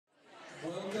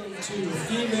to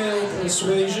Female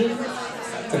Persuasion,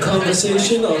 the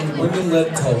conversation on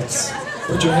women-led cults.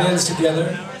 Put your hands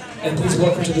together, and please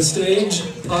welcome to the stage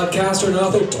podcaster and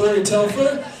author Tori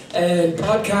Telfer, and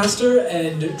podcaster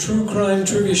and true crime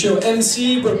trivia show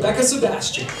MC Rebekah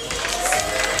Sebastian.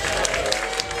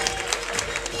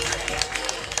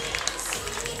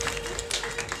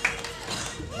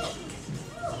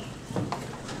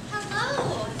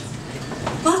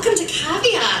 Welcome to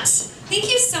Caveat. Thank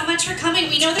you so much for coming.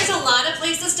 We know there's a lot of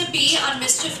places to be on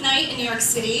Mischief Night in New York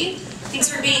City. Thanks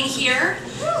for being here.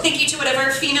 Thank you to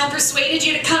whatever female persuaded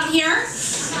you to come here.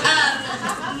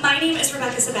 My name is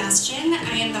Rebekah Sebastian.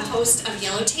 I am the host of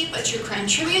Yellow Tape, a true crime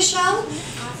trivia show,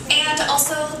 and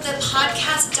also the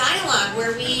podcast Dialogue,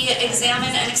 where we examine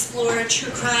and explore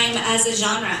true crime as a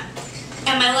genre.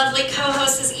 And my lovely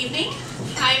co-host this evening.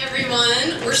 Hi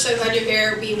everyone, we're so glad you're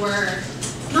here. We were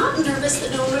not nervous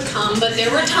that no one would come, but there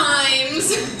were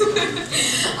times.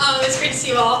 It's great to see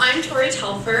you all. I'm Tori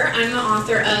Telfer. I'm the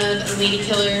author of Lady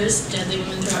Killers, Deadly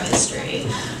Women Throughout History,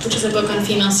 which is a book on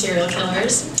female serial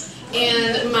killers.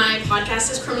 And my podcast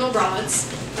is Criminal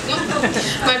Broads.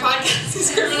 My podcast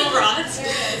is Criminal Broads,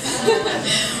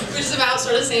 which is about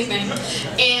sort of the same thing.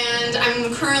 And I'm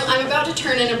about to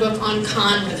turn in a book on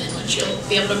con women, which you'll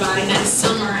be able to buy next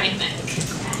summer, I think.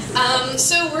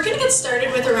 So we're going to get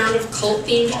started with a round of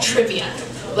cult-themed trivia,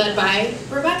 led by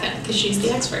Rebekah, because she's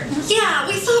the expert. Yeah,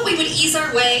 we thought we would ease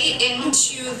our way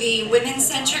into the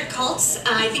women-centric cults.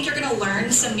 I think you're going to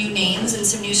learn some new names and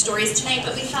some new stories tonight,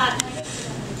 but we thought,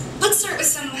 let's start with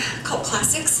some cult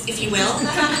classics, if you will,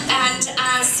 and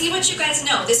see what you guys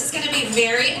know. This is going to be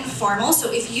very informal,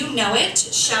 so if you know it,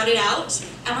 shout it out.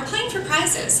 And we're playing for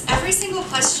prizes. Every single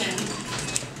question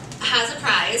has a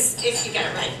prize if you get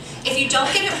it right. If you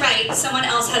don't get it right, someone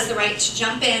else has the right to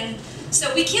jump in.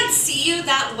 So we can't see you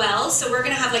that well, so we're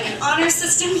going to have like an honor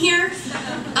system here.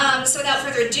 So without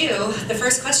further ado, the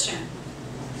first question.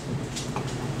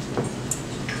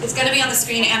 It's going to be on the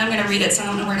screen, and I'm going to read it, so I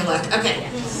don't know where to look. Okay.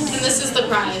 And this is the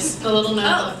prize, a little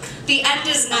notebook. Oh, the end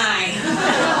is nigh.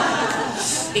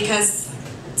 Because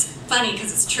it's funny,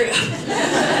 because it's true.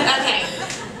 Okay.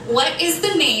 What is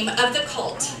the name of the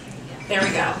cult? There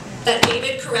we go. That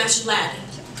David Koresh led.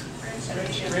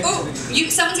 Oh,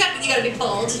 you gotta be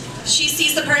bold. She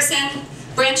sees the person.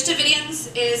 Branch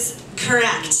Davidians is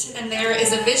correct. And there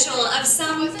is a visual of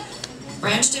some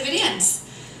Branch Davidians.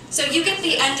 So you get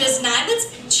the end is nigh. Let's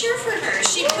cheer for her.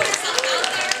 She put herself out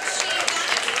there. She got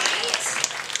it right.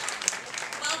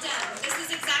 Well done. This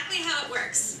is exactly how it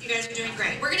works. You guys are doing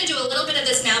great. We're gonna do a little bit of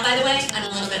this now, by the way, and a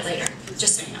little bit later,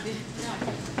 just so you know.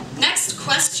 Next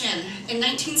question. In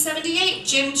 1978,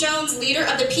 Jim Jones, leader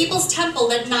of the People's Temple,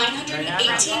 led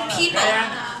 918 people.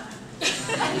 Okay.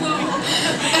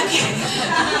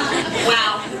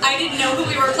 Wow. I didn't know who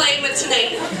we were playing with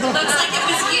tonight. Looks like it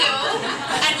was you.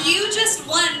 And you just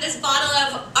won this bottle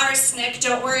of arsenic.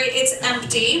 Don't worry, it's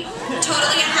empty.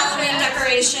 Totally a Halloween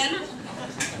decoration.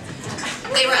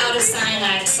 They were out of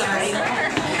cyanide, sorry.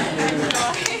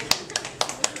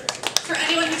 For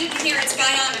anyone who didn't hear, it's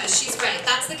Guyana. She's right.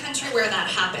 That's the country where that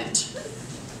happened.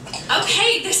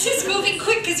 Okay, this is moving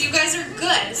quick because you guys are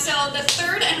good. So the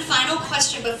third and final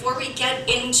question before we get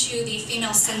into the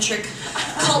female-centric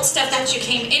cult stuff that you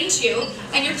came into,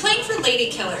 and you're playing for Lady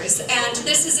Killers, and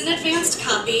this is an advanced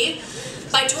copy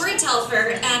by Tori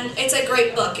Telfer, and it's a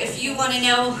great book. If you want to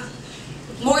know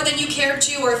more than you cared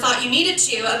to or thought you needed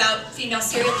to about female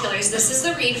serial killers, this is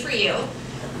the read for you.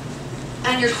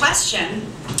 And your question: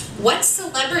 What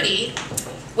celebrity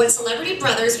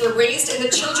brothers were raised in the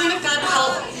Children of God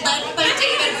cult led by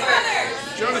David Burke?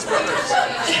 Jonas Brothers.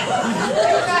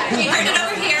 We heard it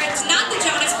over here. It's not the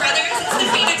Jonas Brothers, it's the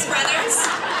Phoenix Brothers.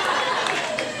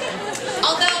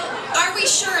 Although, are we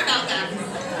sure about them?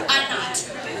 I'm not.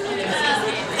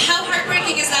 How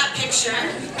heartbreaking is that picture?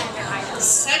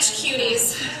 Such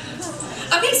cuties.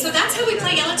 Okay, so that's how we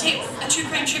play Yellow Tape, a true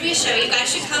crime trivia show. You guys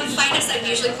should come find us. I'm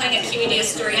usually playing at QED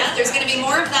Astoria. There's going to be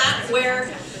more of that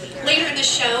later in the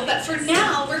show. But for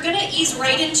now, we're going to ease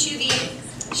right into the,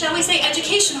 shall we say,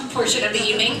 educational portion of the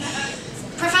evening.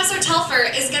 Professor Telfer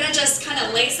is going to just kind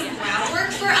of lay some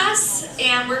groundwork for us,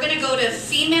 and we're going to go to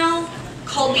Female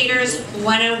Cult Leaders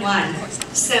 101.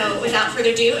 So without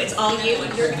further ado, it's all you,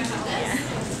 and you're going to have this.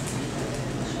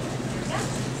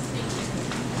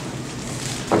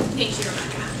 Thank you,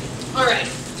 Rebekah. All right.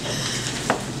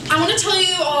 I want to tell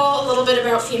you all a little bit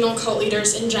about female cult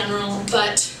leaders in general,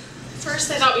 but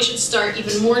first I thought we should start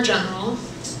even more general.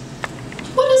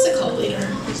 What is a cult leader?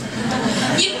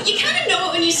 You kind of know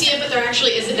it when you see it, but there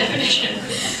actually is a definition.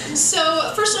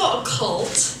 So, first of all, a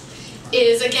cult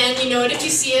is, again, you know it if you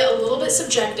see it, a little bit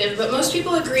subjective, but most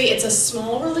people agree it's a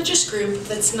small religious group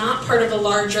that's not part of a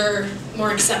larger,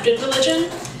 more accepted religion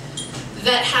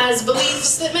that has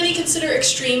beliefs that many consider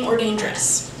extreme or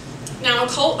dangerous. Now, a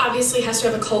cult obviously has to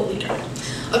have a cult leader.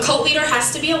 A cult leader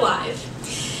has to be alive.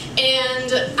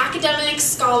 And academics,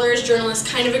 scholars, journalists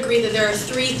kind of agree that there are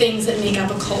three things that make up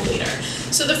a cult leader.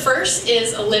 So the first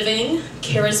is a living,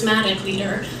 charismatic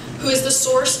leader who is the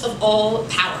source of all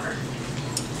power,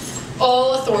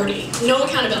 all authority, no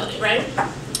accountability, right?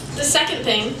 The second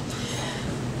thing,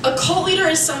 a cult leader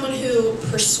is someone who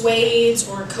persuades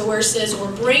or coerces or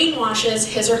brainwashes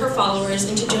his or her followers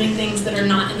into doing things that are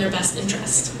not in their best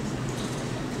interest.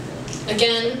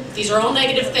 Again, these are all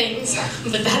negative things,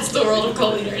 but that's the world of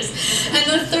cult leaders. And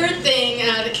the third thing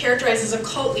that characterizes a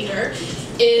cult leader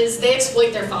is they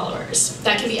exploit their followers.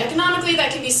 That can be economically,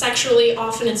 that can be sexually,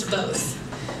 often it's both.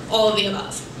 All of the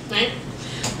above, right?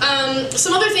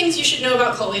 Some other things you should know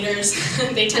about cult leaders.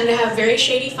 They tend to have very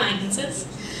shady finances.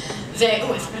 They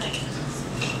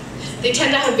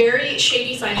tend to have very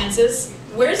shady finances.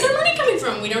 Where's their money coming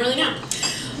from? We don't really know.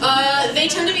 They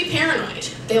tend to be paranoid.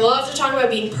 They love to talk about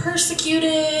being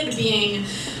persecuted,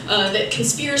 that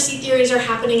conspiracy theories are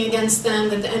happening against them,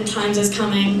 that the end times is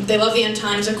coming. They love the end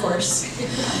times, of course.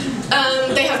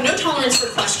 They have no tolerance for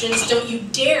questions. Don't you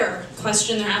dare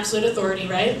question their absolute authority,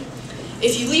 right?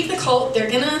 If you leave the cult, they're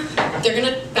gonna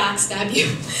backstab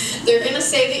you. They're gonna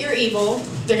say that you're evil.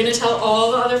 They're gonna tell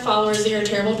all the other followers that you're a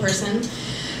terrible person.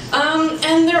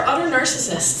 And they're utter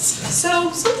narcissists.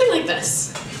 So, something like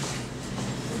this.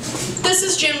 This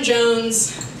is Jim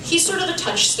Jones. He's sort of the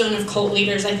touchstone of cult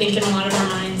leaders, I think, in a lot of our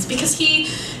minds, because he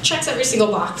checks every single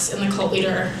box in the cult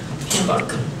leader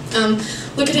handbook.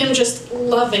 Look at him just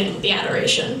loving the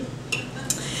adoration.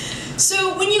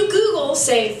 So when you Google,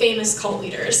 say, famous cult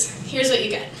leaders, here's what you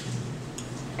get.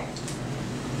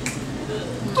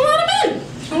 A lot of men.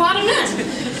 A lot of men.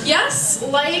 Yes,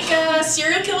 like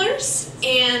serial killers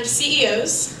and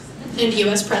CEOs and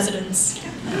US presidents.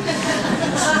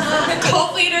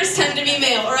 Cult leaders tend to be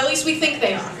male, or at least we think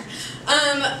they are.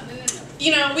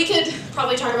 You know, we could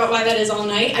probably talk about why that is all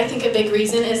night. I think a big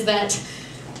reason is that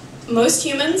most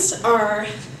humans are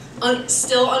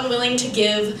still unwilling to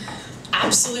give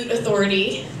absolute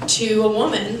authority to a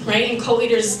woman, right? And cult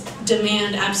leaders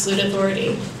demand absolute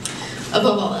authority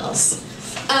above all else.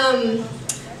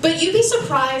 But you'd be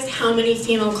surprised how many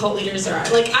female cult leaders there are.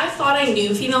 Like, I thought I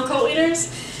knew female cult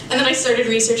leaders, and then I started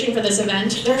researching for this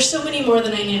event. There are so many more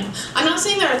than I knew. I'm not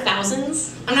saying there are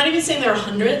thousands. I'm not even saying there are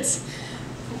hundreds.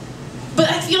 But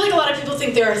I feel like a lot of people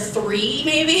think there are 3,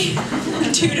 maybe,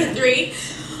 2 to 3.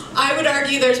 I would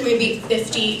argue there's maybe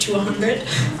 50 to 100.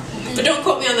 But don't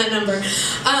quote me on that number.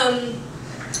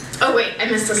 Oh wait, I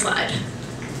missed a slide.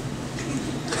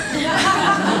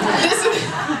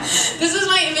 This is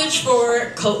my image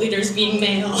for cult leaders being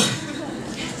male.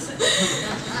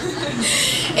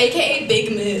 AKA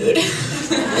big mood.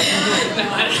 No,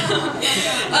 I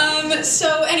don't know.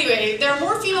 So anyway, there are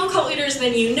more female cult leaders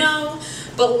than you know,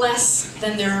 but less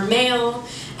than there are male.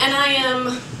 And I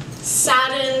am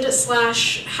saddened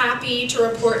 / happy to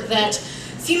report that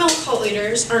female cult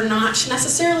leaders are not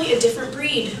necessarily a different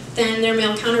breed than their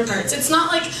male counterparts. It's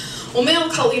not like, well, male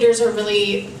cult leaders are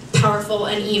really powerful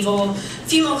and evil.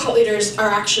 Female cult leaders are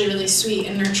actually really sweet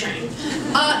and nurturing.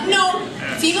 No,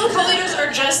 female cult leaders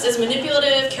are just as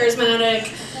manipulative,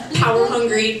 charismatic,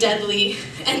 power-hungry, deadly,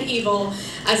 and evil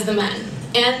as the men.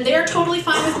 And they're totally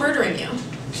fine with murdering you.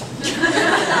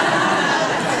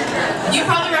 You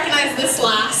probably recognize this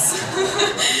lass.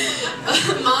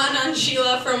 Ma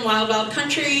Sheila from Wild Wild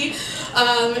Country.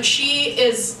 She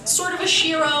is sort of a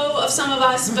shiro of some of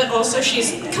us, but also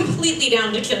she's completely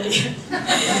down to kill you.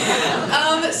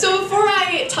 So before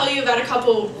I tell you about a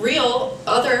couple real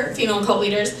other female cult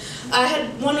leaders, I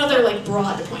had one other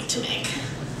broad point to make.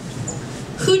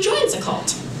 Who joins a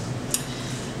cult?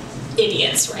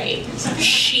 Idiots, right?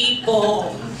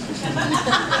 Sheeple.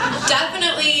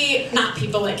 Definitely not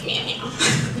people like me and you.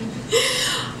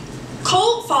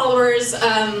 Cult followers,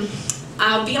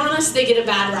 I'll be honest, they get a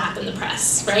bad rap in the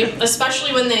press, right?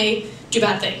 Especially when they do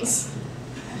bad things.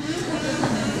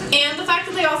 And the fact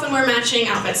that they often wear matching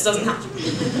outfits doesn't help.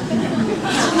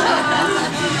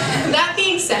 That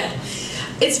being said,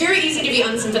 it's very easy to be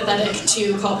unsympathetic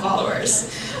to cult followers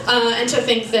and to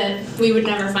think that we would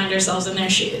never find ourselves in their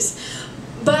shoes.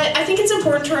 But I think it's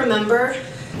important to remember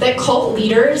that cult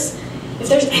leaders, if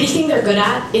there's anything they're good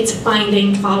at, it's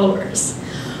finding followers.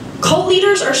 Cult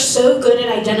leaders are so good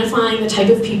at identifying the type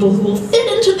of people who will fit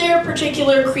into their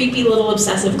particular creepy little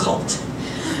obsessive cult.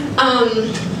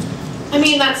 I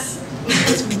mean, that's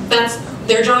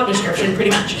their job description,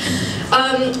 pretty much.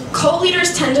 Cult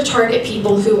leaders tend to target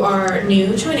people who are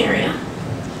new to an area,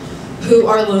 who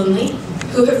are lonely,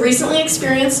 who have recently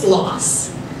experienced loss,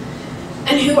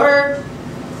 and who are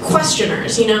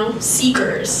questioners, you know,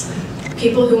 seekers,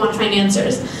 people who want to find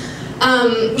answers.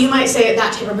 You might say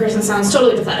that type of person sounds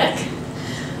totally pathetic,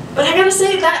 but I gotta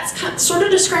say that sort of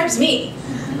describes me.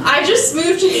 I just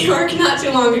moved to New York not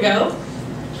too long ago,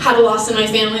 had a loss in my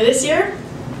family this year,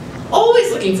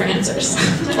 always looking for answers,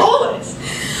 always.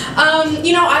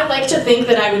 You know, I like to think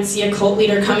that I would see a cult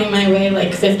leader coming my way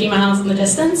like 50 miles in the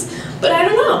distance, but I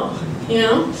don't know, you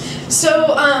know? So,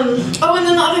 oh, and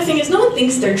then the other thing is no one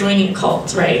thinks they're joining a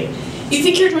cult, right? You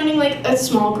think you're joining like a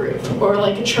small group or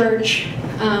like a church,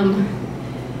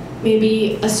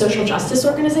 maybe a social justice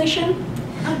organization,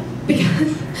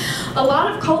 because a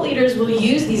lot of cult leaders will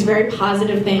use these very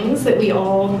positive things that we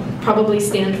all probably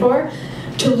stand for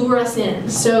to lure us in.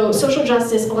 So social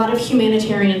justice, a lot of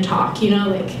humanitarian talk, you know,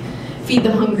 like feed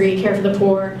the hungry, care for the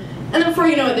poor, and then before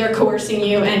you know it, they're coercing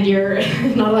you and you're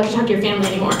not allowed to talk to your family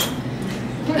anymore.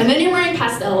 And then you're wearing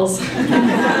pastels.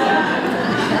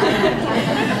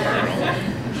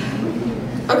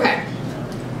 Okay.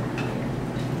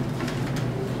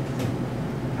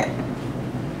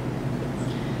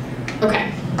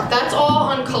 Okay, that's all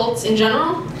on cults in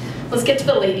general. Let's get to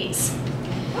the ladies.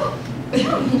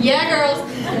 Yeah, girls.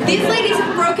 These ladies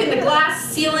have broken the glass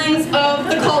ceilings of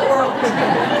the cult world.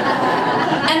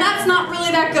 And that's not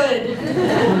really that good,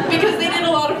 because they did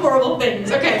a lot of horrible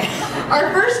things. Okay,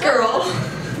 our first girl,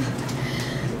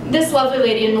 this lovely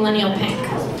lady in millennial pink.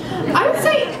 I would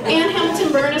say Anne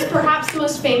Hamilton Byrne is perhaps the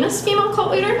most famous female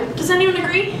cult leader. Does anyone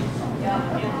agree?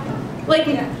 Like,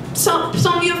 some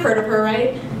of you have heard of her,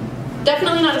 right?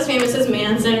 Definitely not as famous as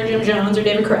Manson or Jim Jones or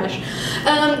David Koresh.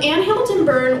 Anne Hamilton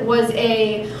Byrne was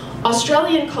an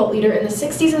Australian cult leader in the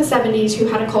 60s and 70s who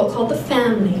had a cult called the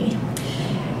Family.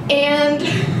 And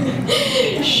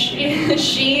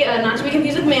she not to be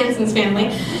confused with Manson's family,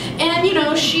 and you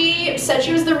know, she said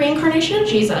she was the reincarnation of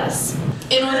Jesus.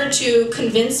 In order to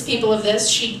convince people of this,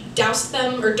 she dosed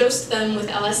them with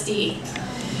LSD.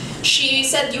 She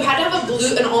said you had to have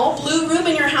an all-blue room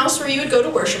in your house where you would go to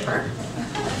worship her.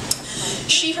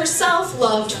 She herself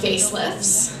loved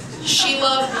facelifts. She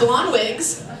loved blonde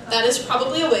wigs. That is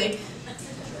probably a wig.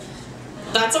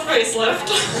 That's a facelift.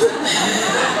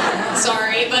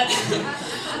 Sorry, but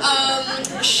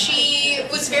she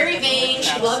was very vain.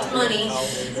 She loved money,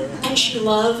 and she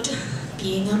loved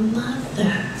being a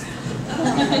mother.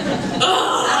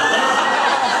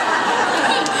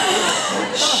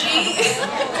 She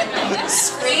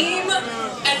scream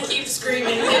and keep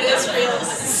screaming. It is real,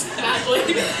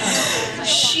 sadly.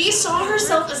 She saw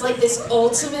herself as like this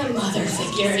ultimate mother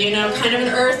figure, you know, kind of an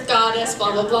earth goddess,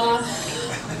 blah, blah, blah.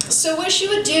 So what she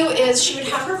would do is she would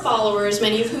have her followers,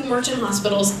 many of whom worked in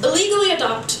hospitals, illegally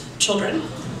adopt children.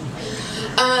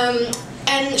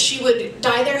 And she would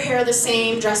dye their hair the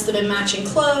same, dress them in matching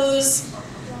clothes,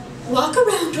 walk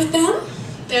around with them.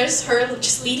 There's her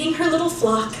just leading her little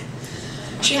flock.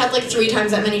 She had like 3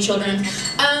 times that many children.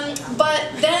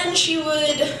 But then she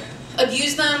would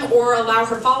abuse them or allow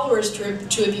her followers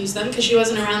to abuse them because she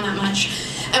wasn't around that much.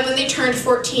 And when they turned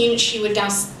 14, she would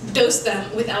dose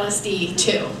them with LSD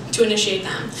too, to initiate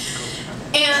them.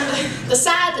 And the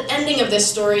sad ending of this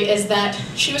story is that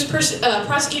she was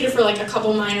prosecuted for like a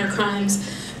couple minor crimes,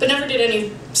 but never did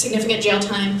any significant jail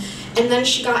time. And then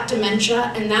she got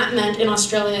dementia, and that meant in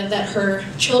Australia that her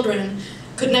children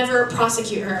could never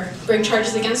prosecute her, bring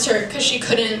charges against her, because she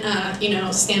couldn't, you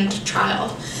know, stand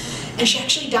trial. And she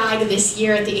actually died this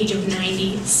year at the age of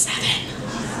 97.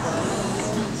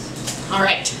 All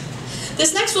right.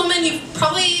 This next woman, you've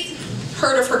probably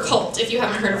heard of her cult, if you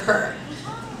haven't heard of her.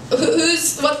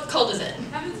 What cult is it?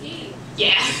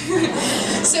 Yeah.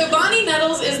 So Bonnie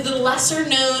Nettles is the lesser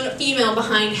known female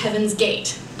behind Heaven's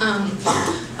Gate,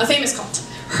 a famous cult.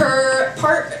 Her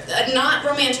not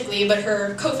romantically, but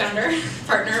her co-founder,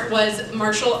 partner, was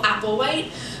Marshall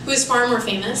Applewhite, who is far more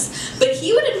famous, but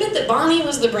he would admit that Bonnie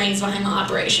was the brains behind the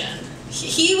operation.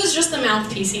 He was just the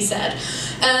mouthpiece, he said.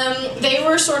 They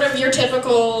were sort of your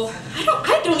typical,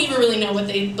 I don't even really know what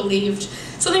they believed.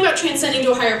 Something about transcending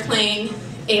to a higher plane,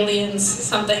 aliens,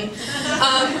 something.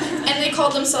 And they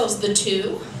called themselves the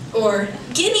Two, or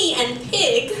Guinea and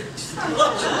Pig,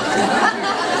 or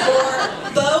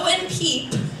Bo and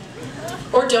Peep,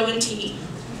 or Doe and Tea.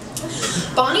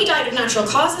 Bonnie died of natural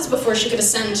causes before she could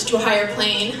ascend to a higher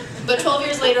plane, but 12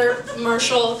 years later,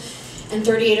 Marshall and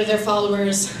 38 of their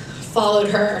followers followed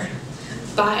her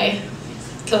by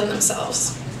killing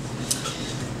themselves.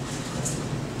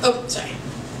 Oh, sorry.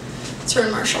 It's her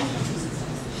and Marshall.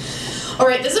 All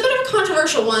right, this is a bit of a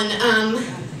controversial one.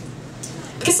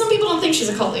 Because some people don't think she's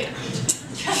a cult leader.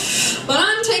 But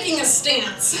I'm taking a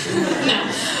stance.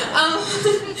 No.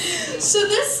 So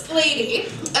this lady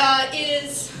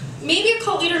is maybe a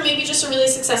cult leader, maybe just a really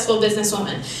successful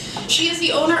businesswoman. She is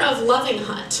the owner of Loving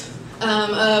Hut,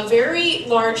 a very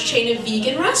large chain of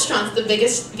vegan restaurants, the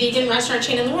biggest vegan restaurant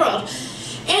chain in the world.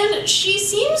 And she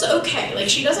seems okay. Like,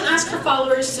 she doesn't ask her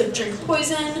followers to drink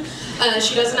poison.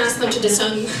 She doesn't ask them to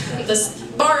disown, this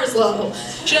bar is low.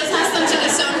 She doesn't ask them to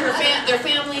disown their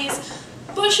families.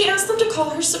 But she asked them to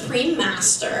call her Supreme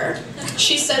Master.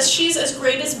 She says she's as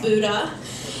great as Buddha.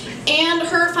 And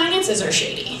her finances are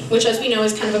shady, which, as we know,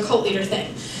 is kind of a cult leader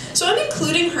thing. So I'm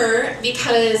including her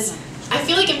because I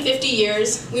feel like in 50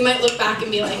 years, we might look back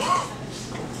and be like,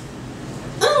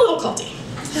 a little culty.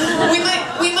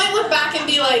 We might look back and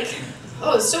be like,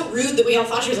 oh, it's so rude that we all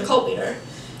thought she was a cult leader.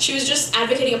 She was just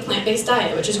advocating a plant-based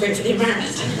diet, which is great for the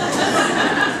environment.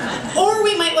 Or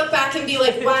we might look back and be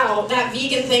like, wow, that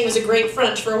vegan thing was a great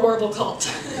front for a horrible cult.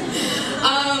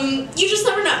 You just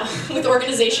never know with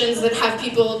organizations that have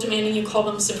people demanding you call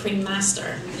them Supreme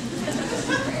Master.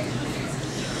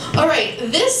 All right,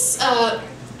 this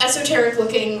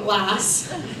esoteric-looking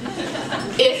lass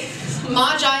is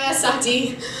Majaya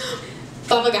Sati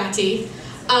Bhavagati.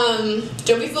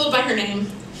 Don't be fooled by her name.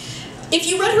 If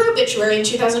you read her obituary in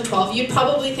 2012, you'd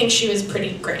probably think she was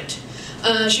pretty great.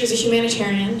 She was a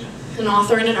humanitarian, an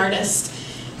author, and an artist.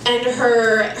 And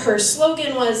her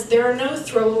slogan was, "There are no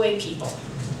throwaway people."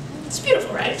 It's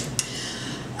beautiful, right?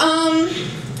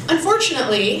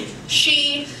 Unfortunately,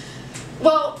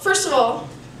 well, first of all,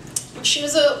 she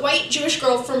was a white Jewish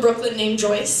girl from Brooklyn named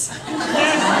Joyce.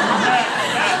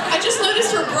 I just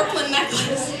noticed her Brooklyn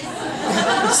necklace.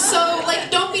 So, like,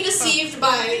 don't be deceived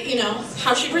by,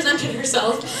 how she presented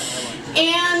herself.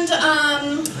 And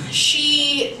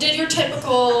she did your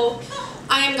typical,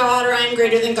 I am God or I am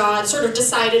greater than God, sort of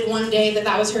decided one day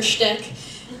that was her shtick.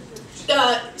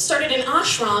 Started an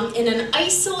ashram in an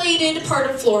isolated part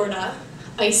of Florida.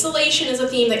 Isolation is a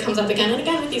theme that comes up again and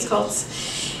again with these cults.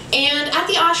 And at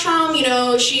the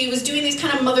ashram, she was doing these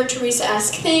kind of Mother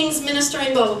Teresa-esque things,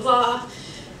 ministering, blah, blah, blah,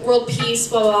 world peace,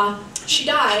 blah, blah. She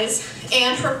dies,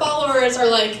 and her followers are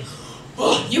like,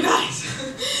 oh, you guys,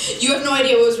 you have no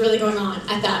idea what was really going on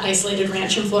at that isolated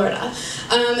ranch in Florida.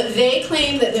 They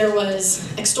claim that there was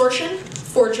extortion,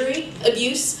 forgery,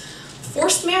 abuse,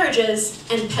 forced marriages,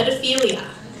 and pedophilia.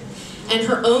 And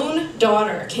her own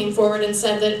daughter came forward and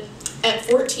said that at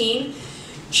 14,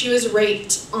 she was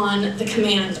raped on the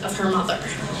command of her mother.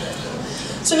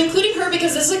 So I'm including her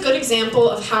because this is a good example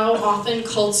of how often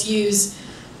cults use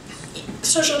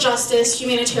social justice,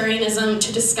 humanitarianism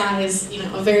to disguise,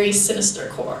 a very sinister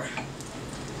core.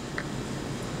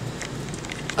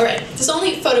 All right, this is the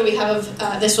only photo we have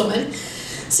of this woman.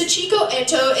 Sachiko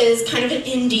Eto is kind of an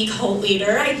indie cult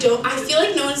leader. I feel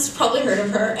like no one's probably heard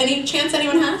of her. Any chance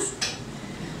anyone has?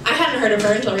 I hadn't heard of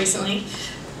her until recently.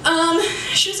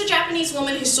 She was a Japanese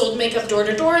woman who sold makeup door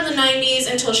to door in the 90s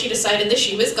until she decided that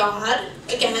she was God,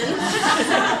 again.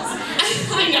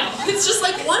 I know, it's just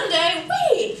like one day,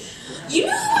 wait, you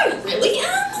know who I really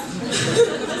am?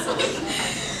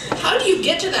 How do you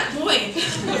get to that point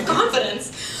of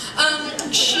confidence?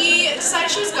 She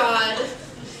decided she was God,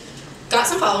 got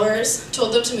some followers,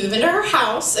 told them to move into her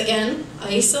house, again,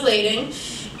 isolating,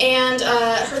 and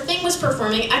her thing was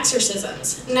performing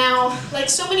exorcisms. Now, like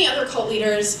so many other cult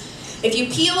leaders, if you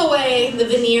peel away the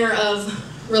veneer of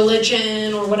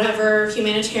religion or whatever,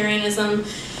 humanitarianism,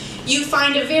 you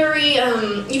find that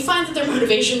their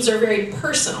motivations are very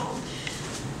personal.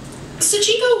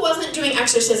 Sachiko wasn't doing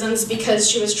exorcisms because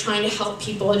she was trying to help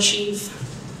people achieve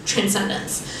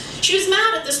transcendence. She was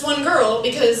mad at this one girl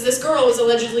because this girl was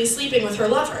allegedly sleeping with her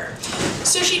lover.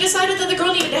 So she decided that the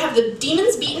girl needed to have the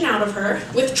demons beaten out of her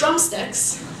with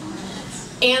drumsticks,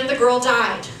 and the girl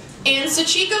died. And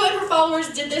Sachiko and her followers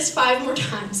did this 5 more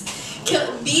times,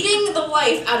 beating the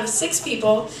life out of 6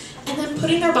 people, and then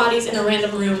putting their bodies in a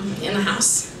random room in the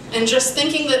house, and just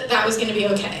thinking that that was going to be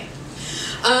okay.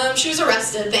 She was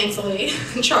arrested, thankfully,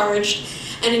 and charged,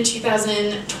 and in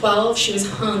 2012 she was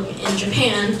hung in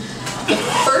Japan, the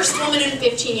first woman in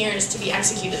 15 years to be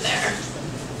executed there.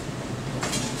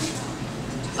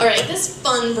 Alright, this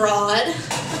fun broad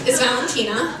is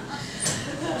Valentina.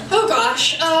 Oh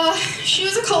gosh, she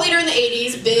was a cult leader in the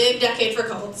 80s, big decade for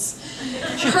cults.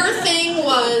 Her thing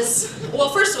was, well,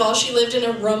 first of all, she lived in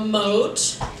a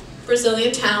remote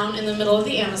Brazilian town in the middle of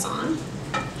the Amazon.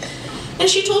 And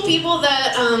she told people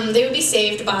that they would be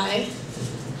saved by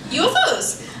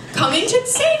UFOs coming to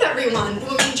save everyone. I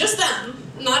mean, just them.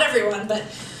 Not everyone, but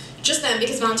just them,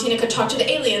 because Valentina could talk to the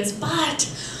aliens. But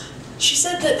she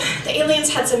said that the aliens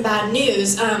had some bad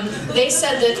news. They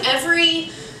said that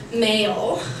every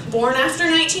male born after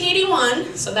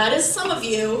 1981, so that is some of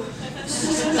you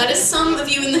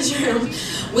in this room,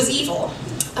 was evil.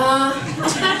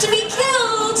 Had to be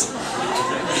killed.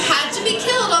 Had to be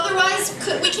killed, otherwise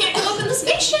we can't go up in the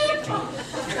spaceship.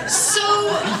 So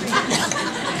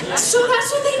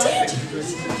that's what they did.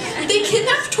 They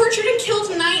kidnapped, tortured, and killed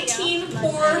 19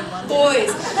 poor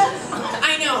boys.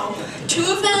 I know. 2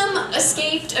 of them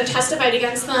escaped and testified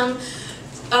against them.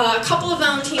 A couple of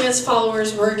Valentina's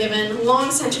followers were given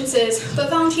long sentences, but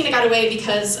Valentina got away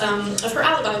because of her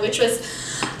alibi, which was,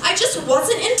 I just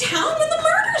wasn't in town when the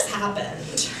murders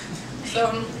happened.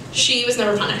 So she was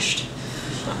never punished.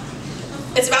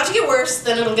 It's about to get worse,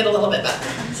 then it'll get a little bit better.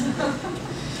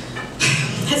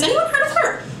 Has anyone heard of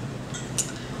her?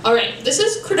 All right, this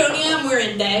is Credonia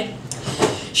Murinde.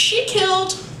 She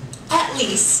killed at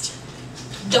least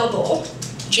double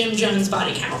Jim Jones'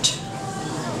 body count.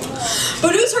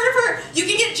 But who's heard of her? You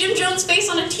can get Jim Jones' face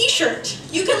on a t-shirt.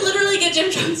 You can literally get Jim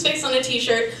Jones' face on a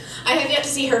t-shirt. I have yet to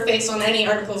see her face on any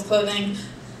article of clothing.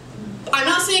 I'm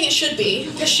not saying it should be,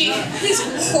 because she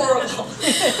is horrible.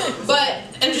 But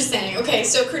I'm just saying, okay,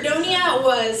 so Credonia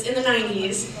was, in the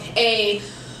 90s, a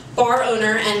bar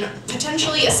owner and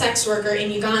potentially a sex worker in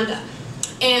Uganda.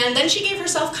 And then she gave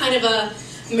herself kind of a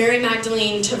Mary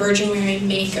Magdalene to Virgin Mary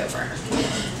makeover.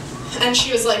 And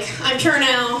she was like, I'm pure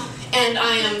now, and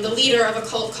I am the leader of a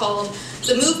cult called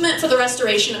the Movement for the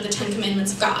Restoration of the 10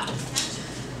 Commandments of God.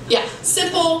 Yeah,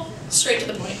 simple, straight to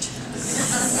the point.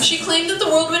 She claimed that the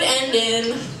world would end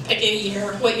in, pick a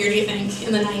year. What year do you think?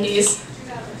 In the 90s?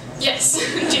 Yes,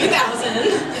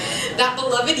 2000. That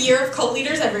beloved year of cult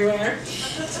leaders everywhere.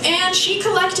 And she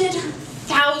collected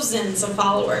thousands of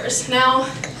followers. Now,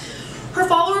 her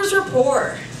followers were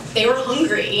poor. They were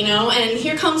hungry, you know, and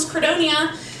here comes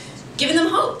Credonia giving them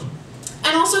hope.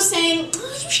 And also saying,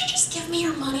 oh, you should just give me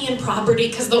your money and property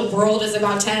because the world is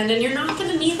about to end and you're not going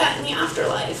to need that in the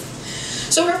afterlife.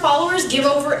 So her followers give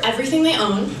over everything they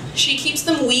own. She keeps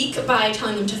them weak by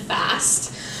telling them to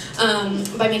fast,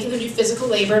 by making them do physical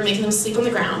labor, making them sleep on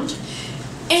the ground.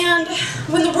 And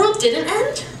when the world didn't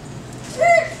end,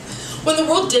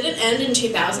 in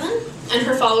 2000, and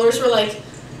her followers were like,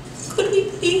 could we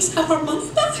please have our money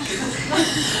back?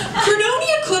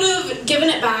 Credonia could have given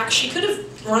it back. She could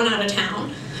have run out of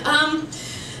town.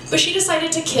 But she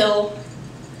decided to kill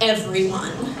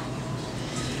everyone.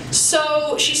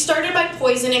 So she started by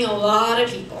poisoning a lot of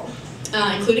people,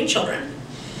 including children.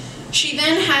 She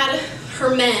then had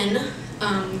her men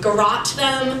garrote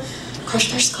them,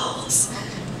 crush their skulls,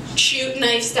 shoot,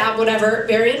 knife, stab, whatever,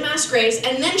 bury in mass graves,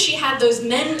 and then she had those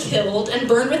men killed and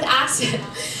burned with acid,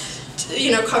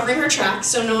 you know, covering her tracks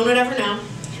so no one would ever know.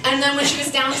 And then when she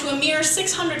was down to a mere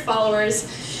 600 followers,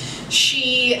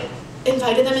 she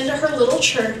invited them into her little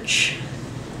church,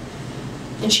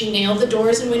 and she nailed the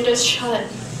doors and windows shut,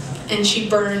 and she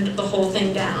burned the whole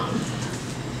thing down.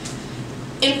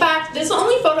 In fact, this is the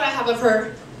only photo I have of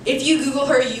her. If you Google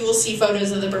her, you will see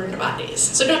photos of the burned bodies.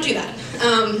 So don't do that.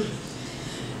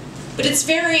 But it's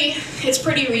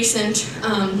pretty recent.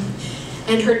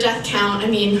 And her death count, I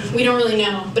mean, we don't really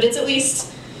know, but it's at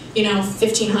least, you know,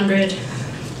 1,500,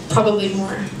 probably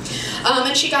more.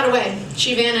 And she got away.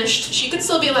 She vanished. She could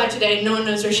still be alive today. No one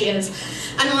knows where she is.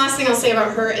 And the last thing I'll say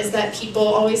about her is that people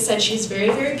always said she's very,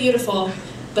 very beautiful,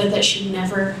 but that she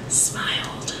never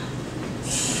smiled.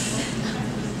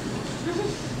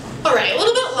 All right, a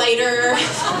little bit lighter.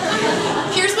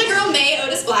 Here's my girl May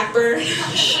Otis Blackburn.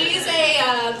 She's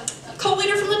a cult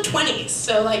leader from the 20s,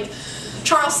 so like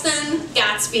Charleston,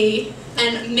 Gatsby,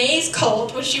 and May's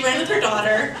cult, which she ran with her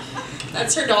daughter.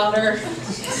 That's her daughter.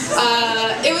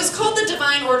 It was called the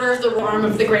Divine Order of the Arm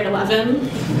of the Great 11. You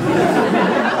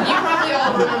probably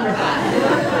all remember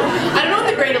that. I don't know what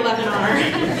the Great 11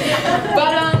 are,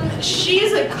 but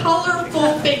she's a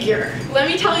colorful figure. Let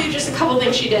me tell you just a couple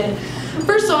things she did.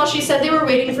 First of all, she said they were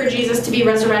waiting for Jesus to be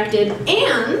resurrected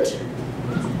and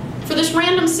for this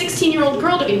random 16-year-old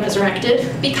girl to be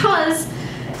resurrected because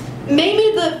May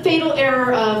made the fatal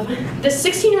error of this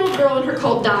 16-year-old girl and her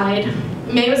cult died.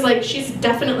 May was like, she's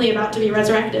definitely about to be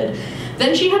resurrected.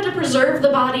 Then she had to preserve the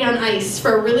body on ice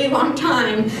for a really long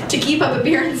time to keep up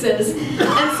appearances.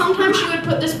 And sometimes she would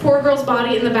put this poor girl's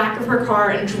body in the back of her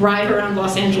car and drive around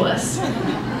Los Angeles.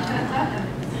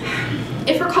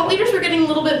 If her cult leaders were getting a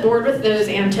little bit bored with those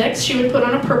antics, she would put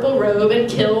on a purple robe and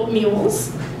kill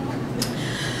mules.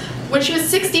 When she was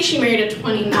 60, she married a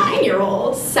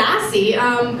 29-year-old, Sassy,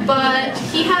 but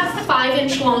he had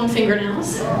 5-inch long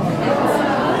fingernails.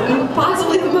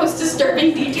 Possibly the most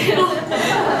disturbing detail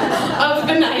of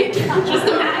the night. Just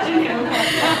imagine him.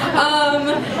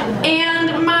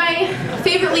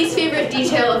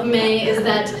 detail of May is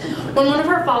that when one of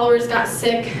her followers got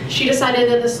sick, she decided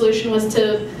that the solution was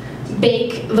to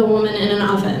bake the woman in an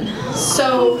oven.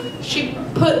 So she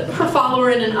put her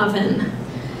follower in an oven,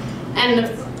 and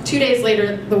 2 days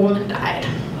later, the woman died.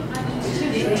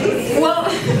 Well,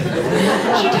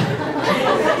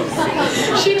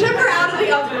 she took her out of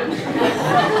the oven,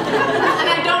 and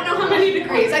I don't know how many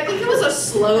degrees. I think it was a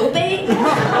slow bake.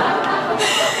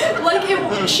 Like,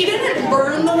 she didn't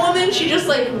burn the woman, she just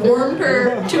like warmed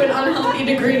her to an unhealthy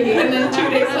degree, and then 2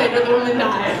 days later the woman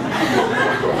died.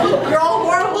 You're all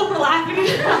horrible for laughing.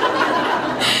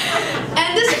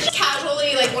 And this is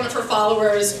casually like one of her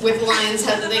followers with lion's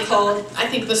head that they called, I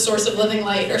think, the source of living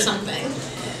light or something.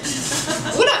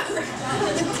 Whatever.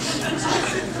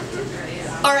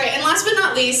 Alright, and last but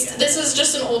not least, this is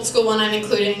just an old school one I'm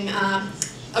including.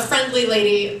 A friendly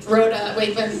lady, Rhoda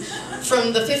Wakeman,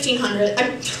 from the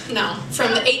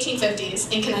 1850s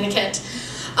in Connecticut.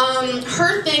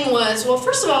 Her thing was, well,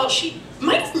 first of all, she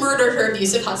might have murdered her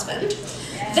abusive husband.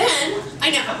 Then,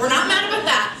 I know, we're not mad about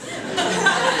that.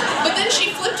 But then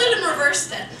she flipped it and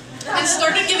reversed it, and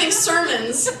started giving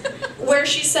sermons where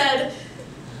she said,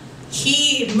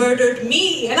 "He murdered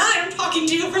me, and I am talking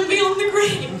to you from beyond the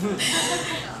grave."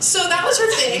 So that was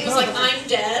her thing, it was like, I'm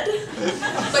dead,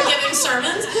 but giving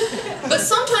sermons. But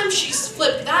sometimes she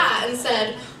flipped that and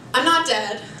said, I'm not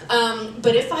dead,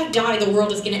 but if I die, the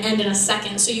world is going to end in a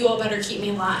second, so you all better keep me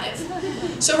alive.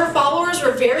 So her followers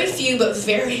were very few, but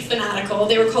very fanatical.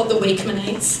 They were called the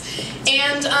Wakemanites.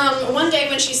 And one day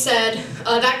when she said,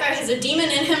 that guy has a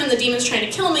demon in him and the demon's trying to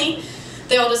kill me,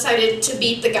 they all decided to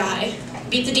beat the guy.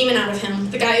 Beat the demon out of him.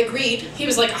 The guy agreed. He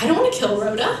was like, I don't want to kill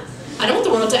Rhoda. I don't want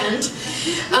the world to end.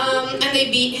 And they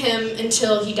beat him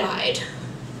until he died.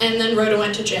 And then Rhoda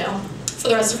went to jail for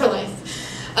the rest of her life.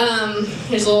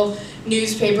 Here's a little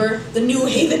newspaper. The New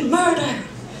Haven murder.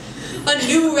 A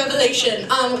new revelation.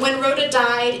 When Rhoda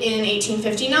died in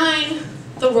 1859,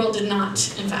 the world did not,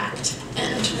 in fact,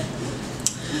 end.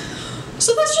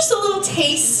 So that's just a little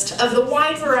taste of the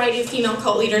wide variety of female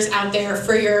cult leaders out there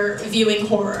for your viewing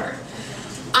horror.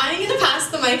 I'm going to pass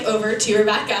the mic over to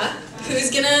Rebekah, who's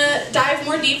going to dive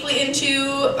more deeply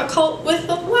into a cult with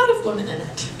a lot of women in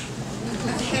it.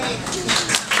 Okay.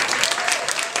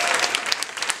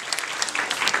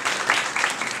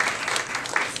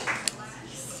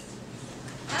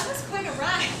 That was quite a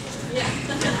ride. Yeah.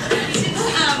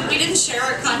 We didn't share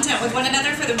our content with one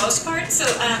another for the most part, so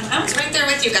I was right there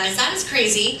with you guys. That is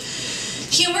crazy.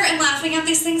 Humor and laughing at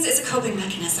these things is a coping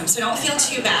mechanism, so don't feel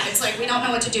too bad. It's like we don't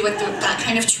know what to do with that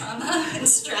kind of trauma and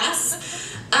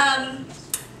stress.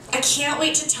 I can't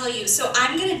wait to tell you. So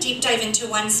I'm going to deep dive into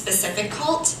one specific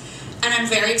cult, and I'm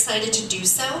very excited to do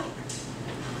so.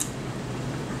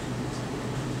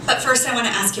 But first I want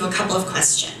to ask you a couple of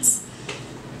questions.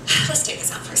 Let's take this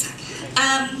out for a second.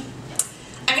 I'm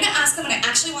going to ask them, and I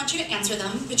actually want you to answer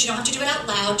them, but you don't have to do it out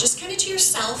loud, just kind of to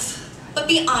yourself. But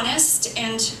be honest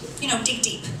and, dig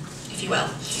deep, if you will.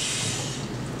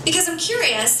 Because I'm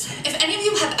curious if any of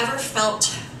you have ever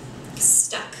felt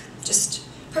stuck, just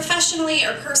professionally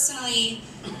or personally,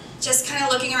 just kind of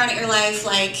looking around at your life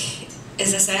like,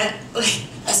 is this it? Like,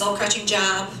 a soul-crushing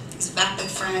job, these vapid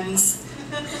friends.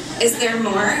 Is there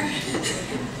more?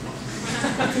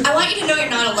 I want you to know you're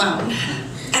not alone.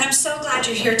 And I'm so glad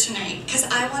you're here tonight, because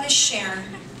I want to share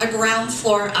a ground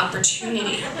floor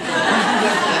opportunity.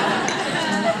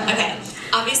 Okay,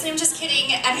 obviously I'm just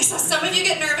kidding, and I saw some of you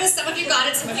get nervous, some of you got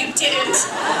it, some of you didn't.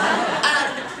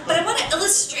 But I want to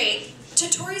illustrate, to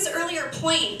Tori's earlier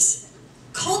point,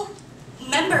 cult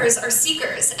members are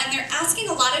seekers, and they're asking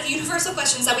a lot of universal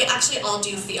questions that we actually all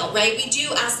do feel, right? We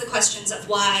do ask the questions of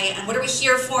why, and what are we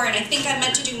here for, and I think I'm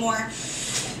meant to do more.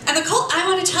 And the cult I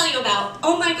want to tell you about,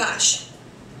 oh my gosh,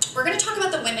 we're going to talk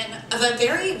about the women of a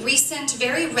very recent,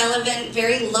 very relevant,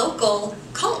 very local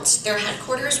cult. Their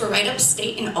headquarters were right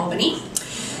upstate in Albany.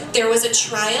 There was a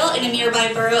trial in a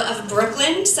nearby borough of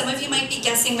Brooklyn. Some of you might be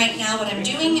guessing right now what I'm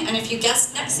doing, and if you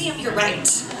guessed NVIVM, you're right.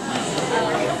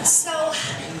 So,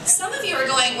 some of you are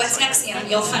going, what's NVIVM?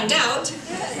 You'll find out.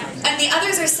 And the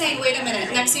others are saying, wait a minute,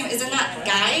 NVIVM, isn't that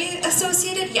guy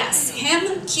associated? Yes,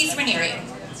 him, Keith Raniere.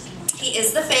 He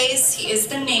is the face, he is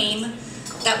the name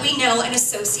that we know and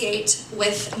associate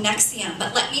with NVIVM.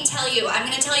 But let me tell you, I'm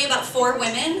going to tell you about 4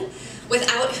 women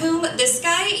without whom this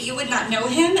guy, you would not know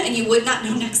him and you would not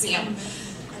know NVIVM.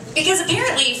 Because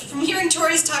apparently, from hearing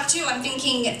Tori's talk too, I'm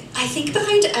thinking, I think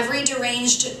behind every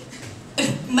deranged,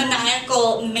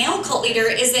 maniacal male cult leader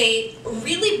is a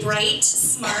really bright,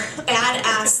 smart,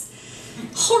 badass,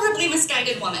 horribly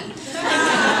misguided woman.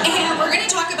 And we're going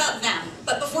to talk about them.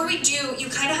 But before we do, you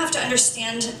kind of have to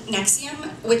understand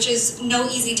NVIVM, which is no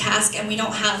easy task, and we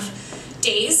don't have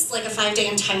days, like a 5-day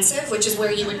intensive, which is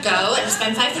where you would go and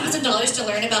spend $5,000 to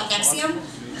learn about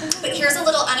NVIVM. But here's a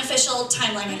little unofficial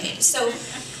timeline I made. So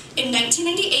in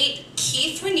 1998,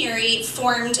 Keith Raniere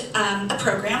formed a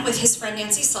program with his friend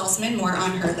Nancy Salzman, more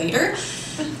on her later.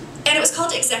 And it was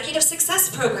called Executive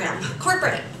Success Program.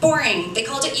 Corporate, boring. They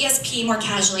called it ESP more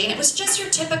casually. And it was just your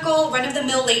typical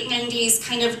run-of-the-mill late 90s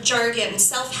kind of jargon,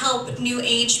 self-help, new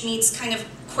age meets kind of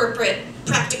corporate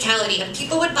practicality. And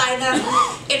people would buy them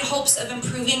in hopes of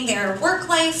improving their work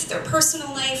life, their personal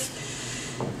life.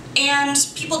 And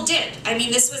people did. I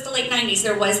mean, this was the late 90s.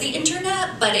 There was the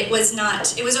internet, but it was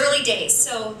not, it was early days.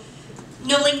 So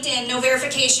no LinkedIn, no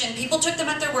verification. People took them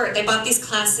at their word. They bought these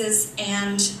classes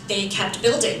and they kept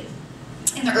building.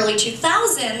 In the early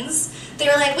 2000s, they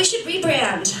were like, we should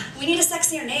rebrand. We need a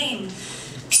sexier name.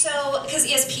 So, because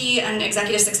ESP and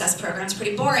Executive Success Program is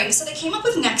pretty boring, so they came up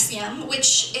with NVIVM,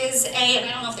 which is I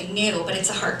don't know if they knew, but it's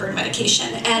a heartburn medication.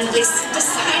 And they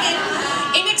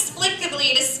decided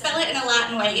inexplicably to spell it in a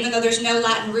Latin way, even though there's no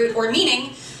Latin root or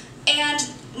meaning. And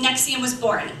NVIVM was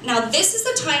born. Now this is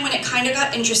the time when it kind of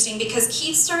got interesting because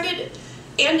Keith started,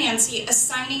 and Nancy,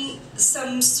 assigning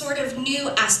some sort of new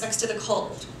aspects to the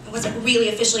cult. It wasn't really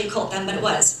officially a cult then, but it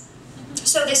was.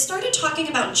 So they started talking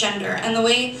about gender and the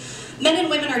way men and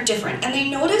women are different. And they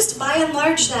noticed by and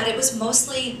large that it was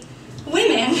mostly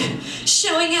women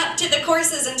showing up to the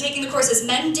courses and taking the courses.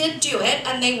 Men did do it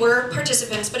and they were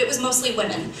participants, but it was mostly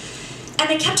women. And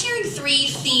they kept hearing 3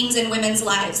 themes in women's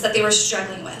lives that they were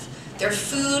struggling with. Their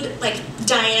food, like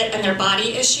diet and their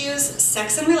body issues,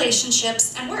 sex and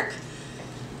relationships, and work.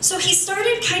 So he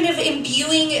started kind of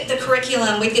imbuing the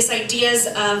curriculum with these ideas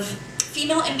of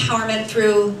female empowerment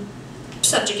through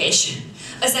subjugation.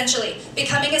 Essentially,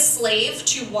 becoming a slave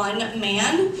to one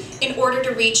man in order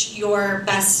to reach your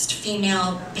best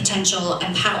female potential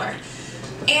and power.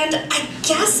 And I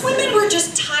guess women were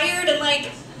just tired and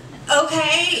like,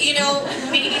 okay, you know,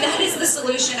 maybe that is the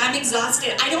solution. I'm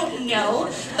exhausted. I don't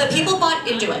know, but people bought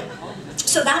into it.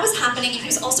 So that was happening. He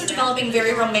was also developing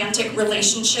very romantic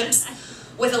relationships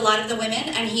with a lot of the women,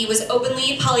 and he was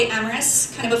openly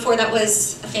polyamorous, kind of before that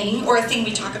was a thing, or a thing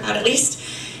we talk about at least.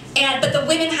 But the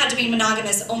women had to be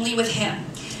monogamous only with him.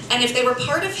 And if they were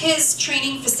part of his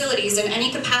training facilities in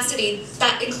any capacity,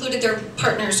 that included their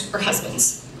partners or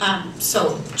husbands.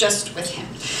 So just with him.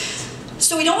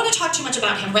 So we don't want to talk too much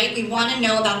about him, right? We want to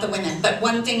know about the women. But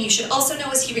one thing you should also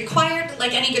know is he required,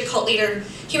 like any good cult leader,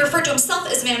 he referred to himself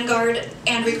as vanguard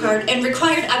and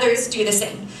required others do the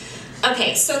same.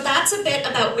 Okay, so that's a bit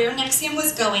about where NVIVM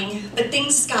was going, but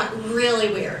things got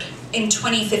really weird in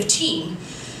 2015.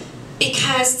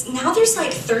 Because now there's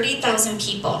like 30,000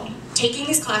 people taking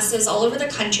these classes all over the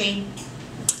country,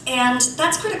 and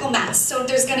that's critical mass. So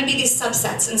there's going to be these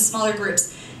subsets and smaller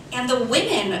groups. And the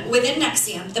women within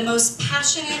NVIVM, the most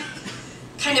passionate,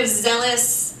 kind of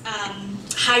zealous,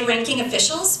 high-ranking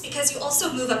officials, because you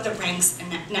also move up the ranks in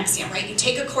NVIVM, right? You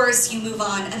take a course, you move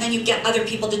on, and then you get other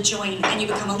people to join, and you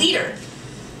become a leader.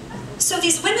 So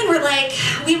these women were like,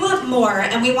 we want more,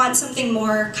 and we want something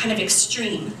more kind of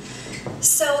extreme.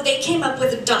 So they came up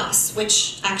with DOS,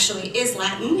 which actually is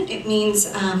Latin. It means,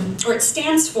 or it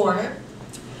stands for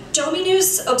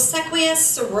Dominus Obsequius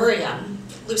Sororium,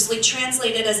 loosely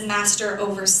translated as master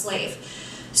over slave.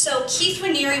 So Keith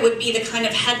Raniere would be the kind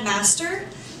of headmaster,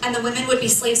 and the women would be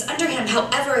slaves under him.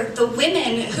 However, the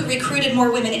women who recruited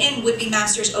more women in would be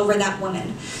masters over that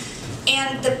woman.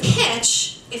 And the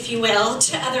pitch, if you will,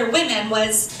 to other women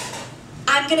was,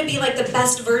 I'm gonna be like the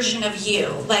best version of you.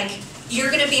 Like, you're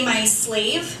gonna be my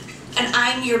slave, and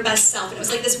I'm your best self. And it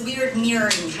was like this weird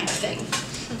mirroring kind of thing.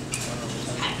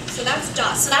 Okay, so that's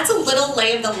DOS. So that's a little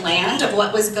lay of the land of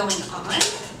what was going on.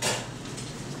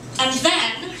 And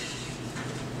then,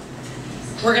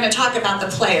 we're gonna talk about the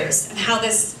players and how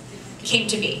this came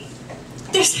to be.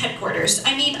 There's headquarters.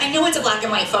 I mean, I know it's a black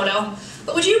and white photo,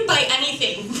 but would you buy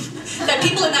anything that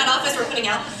people in that office were putting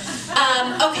out?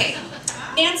 Okay.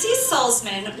 Nancy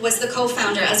Salzman was the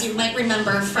co-founder, as you might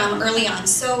remember from early on.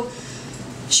 So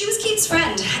she was Keith's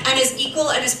friend and his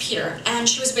equal and his peer, and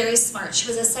she was very smart. She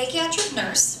was a psychiatric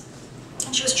nurse,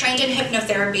 and she was trained in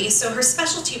hypnotherapy. So her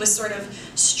specialty was sort of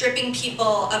stripping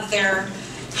people of their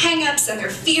hang-ups and their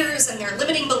fears and their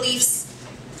limiting beliefs,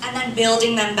 and then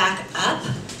building them back up.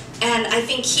 And I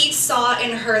think Keith saw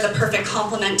in her the perfect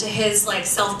complement to his like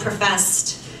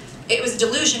self-professed, it was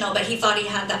delusional, but he thought he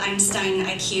had the Einstein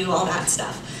IQ, all that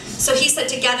stuff. So he said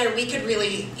together we could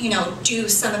really, you know, do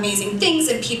some amazing things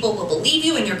and people will believe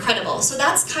you and you're credible. So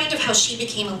that's kind of how she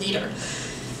became a leader.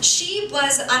 She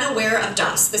was unaware of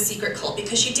DOS, the secret cult,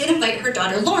 because she did invite her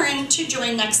daughter Lauren to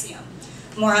join NVIVM.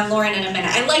 More on Lauren in a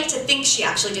minute. I like to think she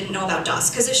actually didn't know about DOS,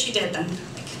 because if she did, then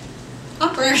like,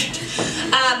 Awkward.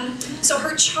 So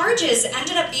her charges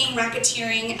ended up being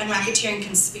racketeering and racketeering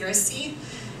conspiracy.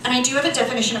 And I do have a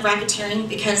definition of racketeering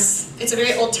because it's a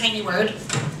very old-timey word,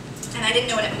 and I didn't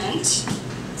know what it meant.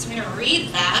 So I'm going to read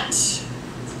that.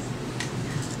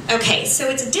 Okay, so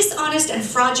it's dishonest and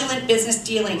fraudulent business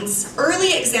dealings.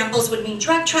 Early examples would mean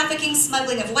drug trafficking,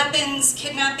 smuggling of weapons,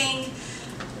 kidnapping.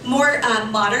 More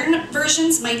modern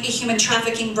versions might be human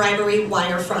trafficking, bribery,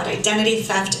 wire fraud, identity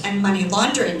theft, and money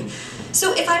laundering.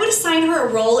 So if I would assign her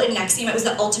a role in NXIVM, it was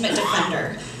the ultimate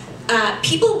defender.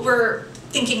 People were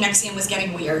thinking NXIVM was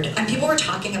getting weird, and people were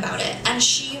talking about it. And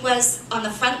she was on the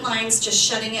front lines just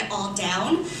shutting it all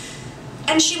down.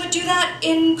 And she would do that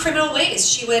in criminal ways.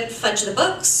 She would fudge the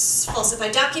books,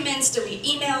 falsify documents, delete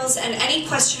emails, and any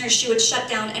questioners she would shut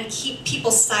down and keep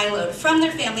people siloed from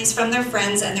their families, from their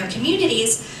friends, and their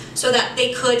communities so that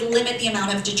they could limit the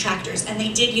amount of detractors. And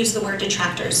they did use the word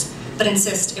detractors, but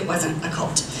insist it wasn't a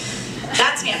cult.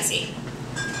 That's Nancy.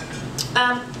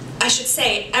 I should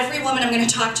say, every woman I'm going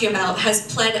to talk to you about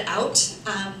has pled out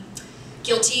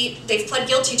guilty. They've pled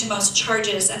guilty to most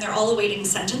charges, and they're all awaiting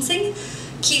sentencing.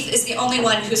 Keith is the only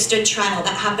one who stood trial.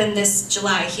 That happened this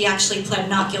July. He actually pled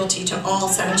not guilty to all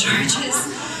 7 charges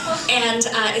and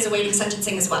is awaiting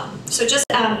sentencing as well. So just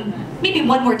maybe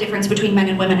one more difference between men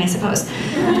and women, I suppose.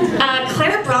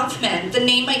 Claire Bronfman, the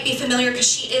name might be familiar because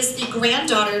she is the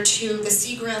granddaughter to the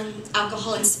Seagram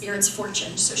alcohol and spirits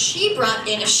fortune. So she brought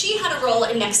in, if she had a role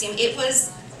in NXIVM, it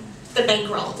was the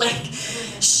bankroll. Like,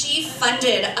 she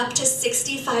funded up to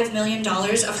 $65 million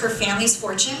of her family's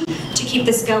fortune to keep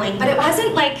this going. But it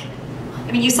wasn't like,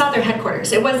 I mean, you saw their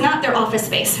headquarters. It was not their office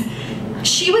space.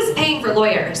 She was paying for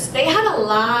lawyers. They had a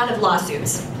lot of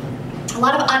lawsuits, a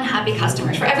lot of unhappy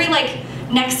customers. For every like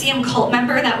NXIVM cult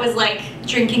member that was like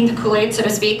drinking the Kool-Aid, so to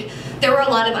speak, there were a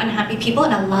lot of unhappy people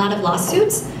and a lot of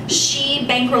lawsuits. She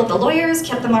bankrolled the lawyers,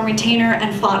 kept them on retainer,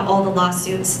 and fought all the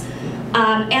lawsuits.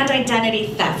 And identity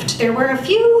theft. There were a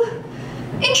few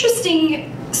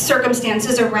interesting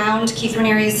circumstances around Keith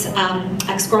Raniere's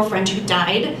ex-girlfriend who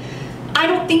died. I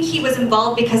don't think he was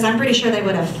involved because I'm pretty sure they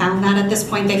would have found that at this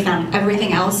point. They found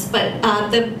everything else. But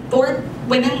the board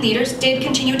women leaders did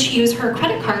continue to use her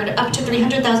credit card up to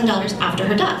 $300,000 after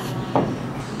her death.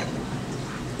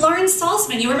 Lauren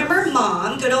Salzman, you remember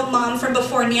Mom, good old Mom from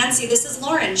before Nancy. This is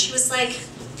Lauren. She was like,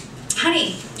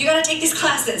 honey, you gotta take these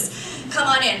classes. Come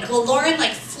on in. Well, Lauren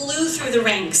like flew through the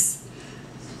ranks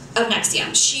of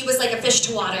NXIVM. She was like a fish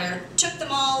to water, took them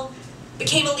all,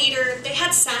 became a leader. They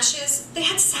had sashes. They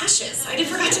had sashes. I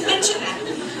forgot to mention that.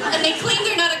 And they claim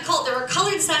they're not a cult. There were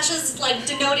colored sashes like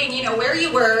denoting, you know, where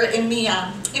you were in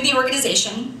the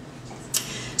organization.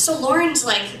 So Lauren's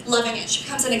like loving it. She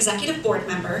becomes an executive board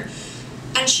member,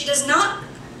 and she does not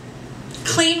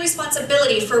claim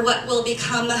responsibility for what will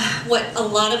become what a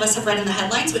lot of us have read in the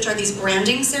headlines, which are these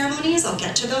branding ceremonies. I'll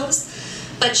get to those.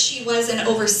 But she was an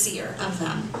overseer of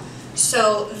them.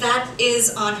 So that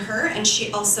is on her, and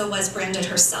she also was branded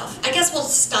herself. I guess we'll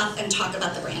stop and talk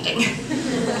about the branding.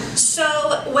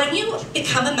 So when you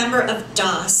become a member of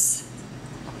DOS,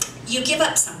 you give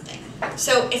up something.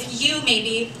 So if you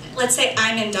maybe, let's say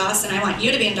I'm in DOS and I want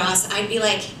you to be in DOS, I'd be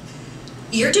like,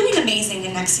 you're doing amazing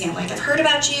in NXIVM. Like, I've heard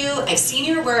about you, I've seen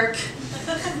your work,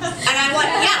 and I want,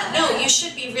 yeah, no, you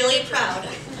should be really proud.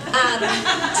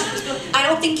 I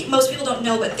don't think, most people don't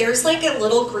know, but there's like a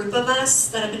little group of us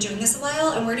that have been doing this a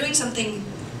while, and we're doing something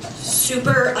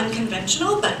super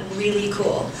unconventional, but really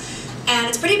cool. And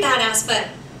it's pretty badass, but,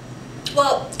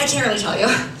 well, I can't really tell you.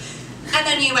 And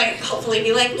then you might hopefully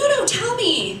be like, no, tell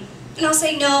me. And I'll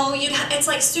say, no, it's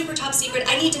like super top secret.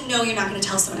 I need to know you're not gonna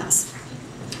tell someone else.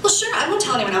 Well, sure, I won't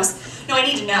tell anyone else. No, I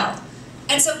need to know.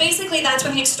 And so basically that's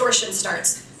when the extortion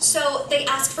starts. So they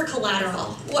ask for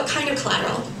collateral. What kind of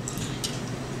collateral?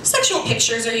 Sexual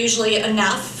pictures are usually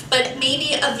enough, but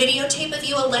maybe a videotape of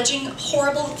you alleging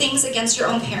horrible things against your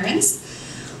own parents,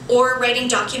 or writing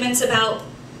documents about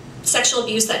sexual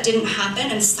abuse that didn't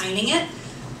happen and signing it.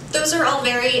 Those are all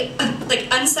very like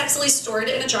unsexily stored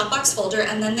in a Dropbox folder,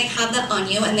 and then they have that on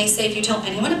you and they say, if you tell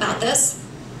anyone about this,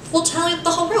 we'll tell the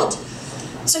whole world.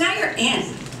 So now you're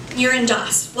in. You're in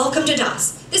DOS. Welcome to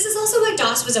DOS. This is also why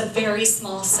DOS was a very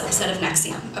small subset of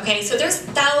NXIVM, okay? So there's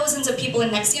thousands of people in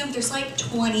NXIVM, there's like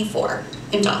 24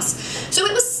 in DOS. So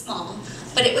it was small,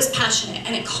 but it was passionate,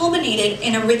 and it culminated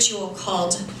in a ritual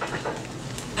called,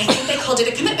 I think they called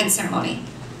it a commitment ceremony.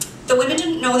 The women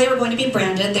didn't know they were going to be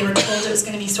branded. They were told it was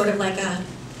going to be sort of like a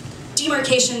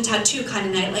demarcation tattoo kind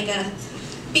of night, like a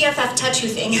BFF tattoo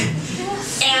thing.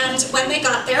 And when they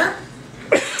got there,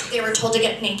 they were told to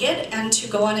get naked and to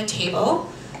go on a table,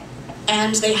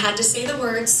 and they had to say the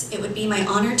words, "It would be my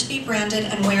honor to be branded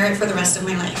and wear it for the rest of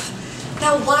my life."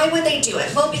 Now, why would they do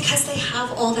it? Well, because they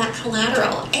have all that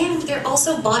collateral, and they're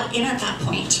also bought in at that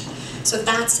point. So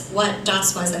that's what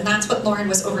DOS was, and that's what Lauren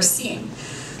was overseeing.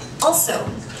 Also,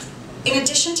 in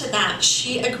addition to that,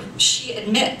 she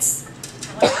admits,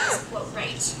 I want to get this quote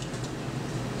right,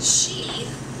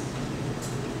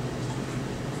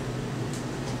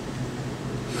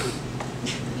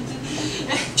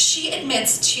 she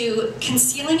admits to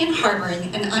concealing and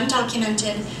harboring an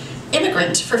undocumented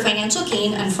immigrant for financial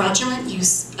gain and fraudulent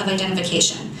use of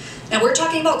identification. Now, we're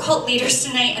talking about cult leaders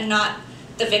tonight and not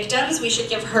the victims. We should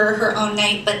give her her own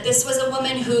night, but this was a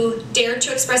woman who dared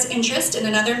to express interest in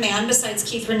another man besides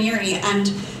Keith Raniere,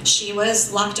 and she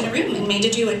was locked in a room and made to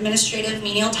do administrative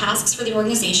menial tasks for the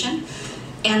organization,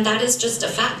 and that is just a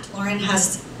fact. Lauren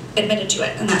has admitted to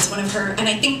it, and that's one of her, and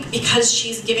I think because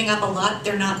she's giving up a lot,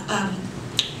 they're not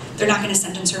going to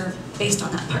sentence her based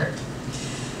on that part.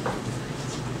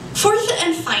 Fourth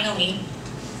and finally,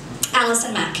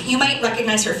 Allison Mack. You might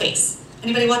recognize her face.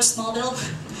 Anybody watch Smallville?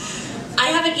 I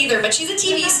haven't either, but she's a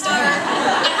TV star. I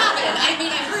haven't. I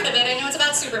mean, I've heard of it. I know it's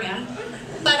about Superman.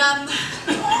 But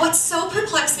what's so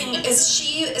perplexing is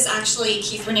she is actually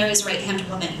Keith Raniere's right-hand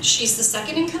woman. She's the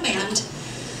second in command.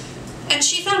 And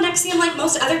she found NVIVM like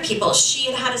most other people. She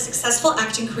had had a successful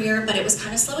acting career, but it was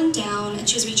kind of slowing down, and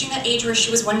she was reaching that age where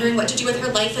she was wondering what to do with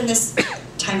her life in this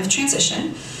time of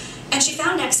transition. And she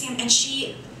found NVIVM, and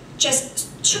she just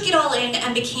took it all in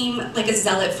and became like a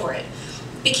zealot for it.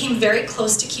 Became very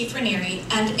close to Keith Raniere,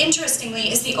 and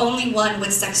interestingly is the only one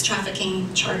with sex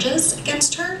trafficking charges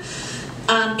against her,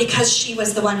 because she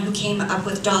was the one who came up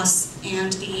with DOS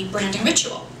and the branding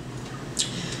ritual.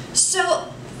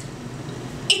 So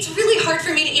it's really hard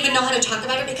for me to even know how to talk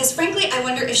about her, because frankly I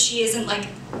wonder if she isn't like,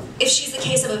 if she's the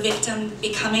case of a victim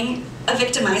becoming a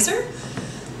victimizer.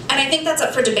 And I think that's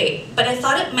up for debate, but I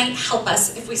thought it might help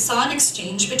us if we saw an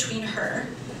exchange between her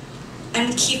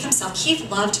and Keith himself. Keith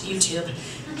loved YouTube.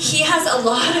 He has a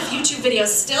lot of YouTube videos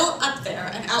still up there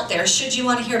and out there, should you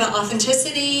want to hear about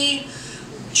authenticity,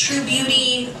 true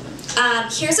beauty.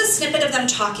 Here's a snippet of them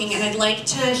talking, and I'd like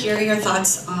to hear your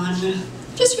thoughts on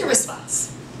just your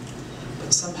response.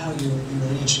 But somehow you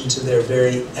reach into their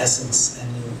very essence and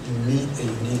you meet a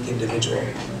unique individual.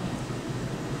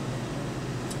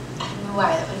 I don't know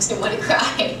why, that makes me want to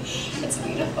cry. It's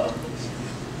beautiful.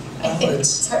 I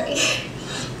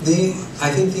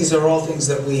think these are all things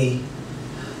that we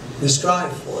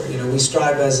strive for. You know, we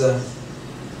strive as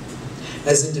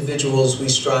individuals. We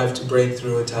strive to break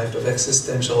through a type of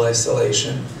existential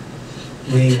isolation.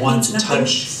 We want to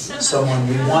touch someone.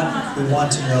 We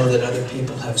want to know that other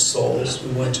people have souls.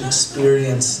 We want to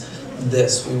experience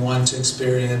this. We want to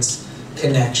experience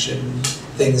connection.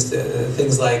 Things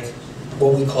like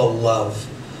what we call love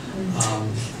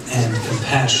and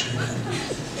compassion.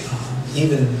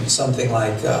 Even something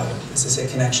like, as I say,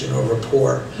 connection or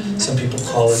rapport. Some people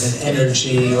call it an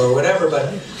energy or whatever,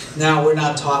 but now we're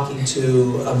not talking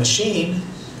to a machine,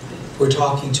 we're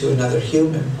talking to another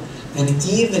human. And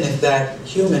even if that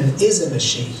human is a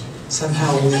machine,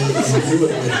 somehow we imbue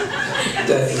it with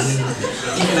we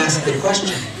even ask the question,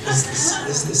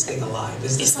 is this thing alive?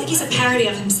 It's like he's a parody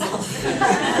of himself.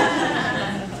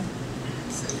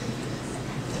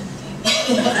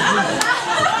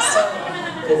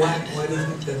 Well, why do you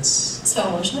think that's so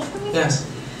emotional for me? Yes.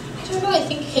 I don't know, I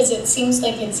think because it seems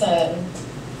like it's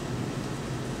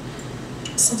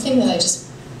something that I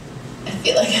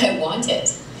feel like I wanted.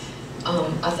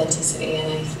 Authenticity,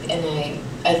 and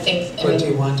I think... What do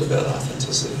you want about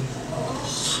authenticity?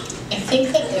 I think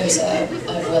that there's a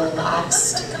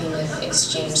relaxed kind of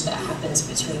exchange that happens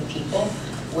between people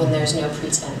when there's no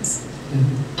pretense.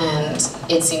 And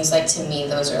it seems like to me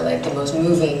those are like the most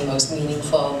moving, most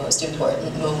meaningful, most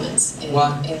important moments in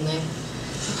life.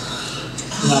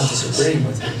 I'm not disagreeing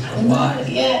with you, but why?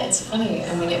 Yeah, it's funny.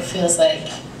 I mean, it feels like,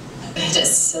 in just a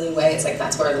silly way, it's like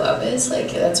that's where love is.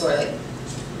 Like, that's where, like,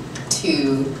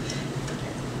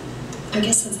 I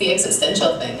guess it's the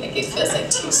existential thing. Like, it feels like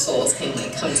two souls can,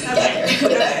 like, come together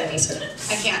without any sort of...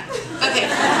 I can't. Okay.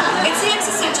 It's the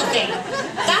existential thing.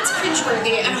 That's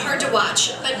cringeworthy and hard to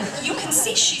watch, but you can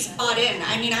see she's bought in.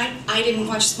 I mean, I didn't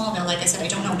watch Smallville, like I said, I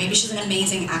don't know. Maybe she's an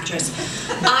amazing actress.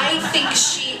 I think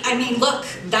I mean, look,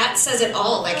 that says it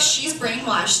all. Like, she's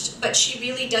brainwashed, but she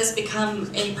really does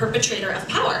become a perpetrator of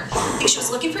power. I think she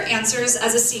was looking for answers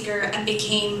as a seeker and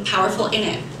became powerful in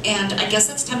it. And I guess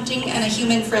that's tempting and a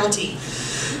human frailty.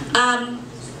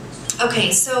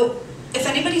 Okay, so if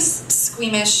anybody's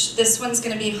squeamish, this one's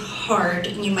going to be hard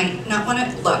and you might not want to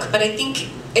look, but I think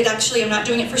it actually, I'm not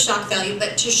doing it for shock value,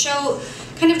 but to show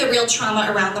kind of the real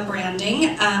trauma around the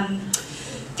branding.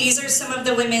 these are some of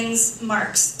the women's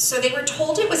marks. So they were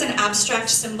told it was an abstract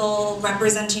symbol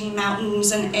representing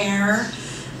mountains and air.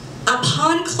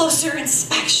 Upon closer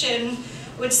inspection,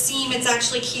 would seem it's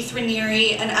actually Keith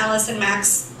Raniere and Allison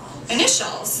Mack's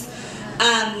initials.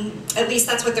 At least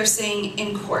that's what they're saying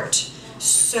in court.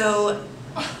 So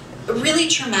really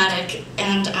traumatic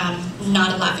and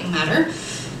not a laughing matter.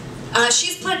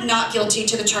 She's pled not guilty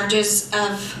to the charges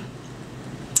of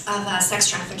sex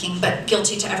trafficking, but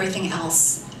guilty to everything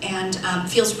else, and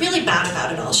feels really bad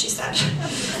about it all, she said.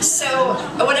 So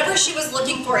whatever she was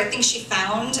looking for, I think she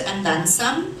found, and then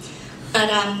some. But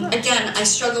again, I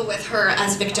struggle with her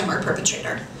as victim or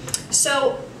perpetrator.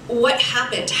 So what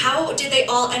happened? How did they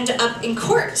all end up in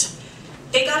court?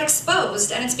 They got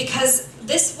exposed, and it's because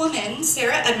this woman,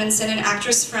 Sarah Edmondson, an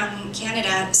actress from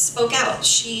Canada, spoke out.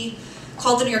 She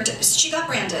called the New York Times. She got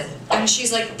branded, and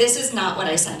she's like, this is not what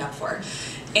I signed up for.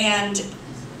 And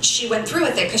she went through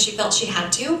with it because she felt she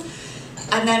had to.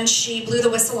 And then she blew the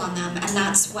whistle on them, and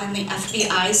that's when the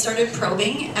FBI started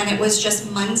probing, and it was just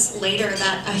months later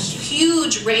that a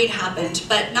huge raid happened,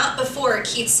 but not before.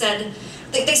 Keith said,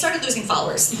 like, they started losing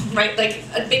followers, right? Like,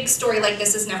 a big story like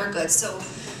this is never good. So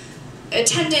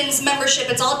attendance, membership,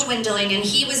 it's all dwindling, and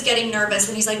he was getting nervous,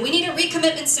 and he's like, we need a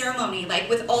recommitment ceremony, like,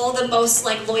 with all the most,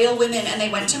 like, loyal women, and they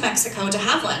went to Mexico to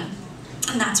have one.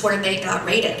 And that's where they got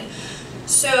raided.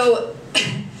 So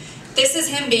this is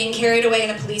him being carried away in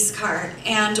a police car,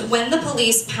 and when the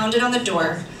police pounded on the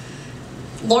door,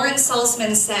 Lauren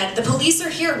Salzman said, the police are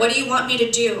here, what do you want me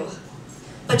to do?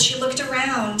 But she looked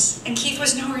around, and Keith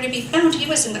was nowhere to be found. He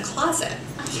was in the closet,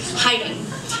 hiding.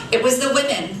 It was the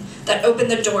women that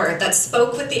opened the door, that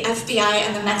spoke with the FBI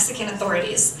and the Mexican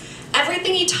authorities.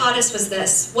 Everything he taught us was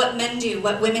this, what men do,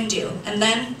 what women do, and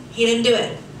then he didn't do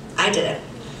it. I did it.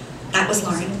 That was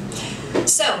Lauren.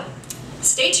 So,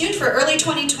 stay tuned for early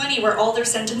 2020 where all their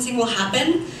sentencing will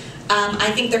happen.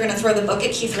 I think they're going to throw the book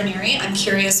at Keith Raniere. I'm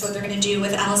curious what they're going to do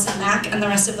with Allison Mack and the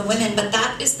rest of the women, but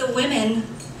that is the women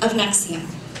of NVIVM.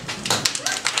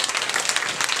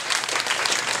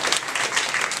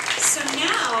 So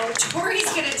now,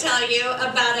 Tori's going to tell you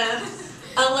about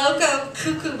a loco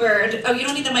cuckoo bird. Oh, you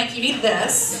don't need the mic, you need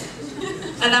this.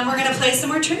 And then we're going to play some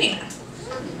more trivia.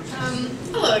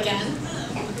 Hello again.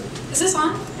 Is this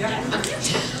on? Yeah. Okay.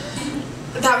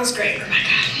 That was great,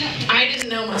 Rebekah. I didn't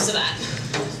know most of that,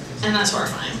 and that's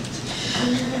horrifying.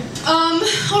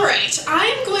 All right,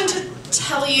 I'm going to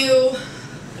tell you,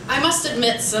 I must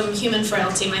admit some human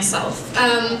frailty myself.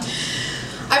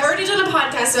 I've already done a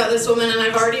podcast about this woman, and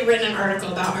I've already written an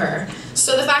article about her.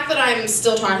 So the fact that I'm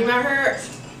still talking about her,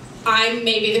 I'm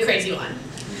maybe the crazy one.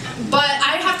 But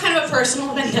I have kind of a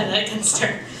personal vendetta against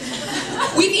her.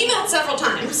 We've emailed several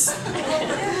times,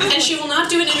 and she will not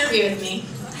do an interview with me.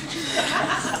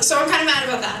 So I'm kind of mad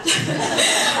about that.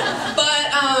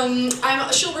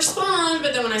 But she'll respond,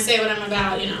 but then when I say what I'm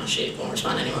about, you know, she won't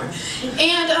respond anymore.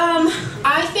 And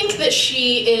I think that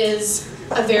she's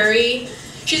a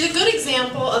good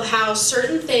example of how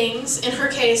certain things, in her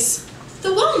case, the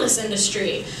wellness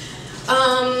industry,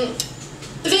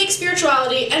 vague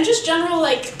spirituality, and just general,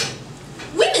 like,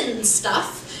 women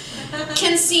stuff,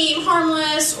 can seem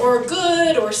harmless or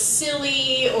good or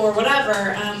silly or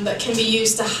whatever, but can be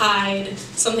used to hide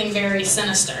something very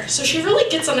sinister. So she really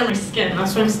gets under my skin.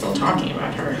 That's why I'm still talking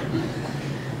about her.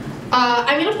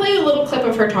 I'm going to play you a little clip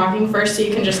of her talking first so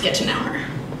you can just get to know her.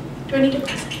 Do I need to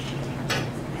press it?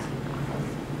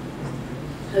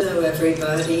 Hello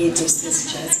everybody, this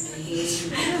is Jasmine,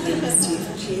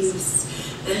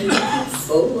 and looking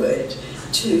forward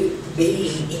to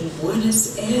being in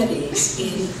Buenos Aires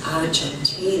in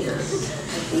Argentina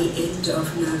at the end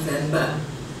of November.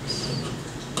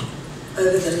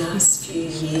 Over the last few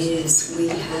years we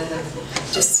have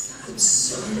discovered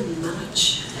so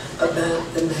much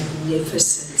about the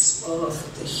magnificence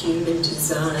of the human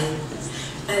design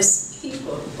as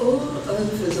people all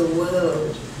over the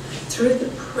world, through the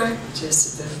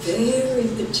practice of a very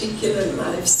particular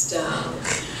lifestyle,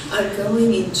 are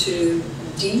going into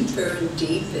deeper and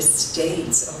deeper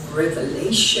states of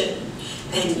revelation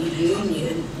and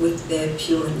union with their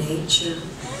pure nature.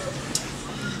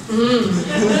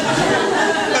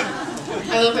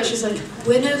 I love how she's like,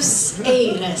 Buenos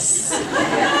Aires.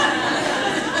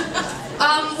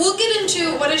 We'll get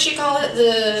into, what did she call it,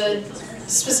 the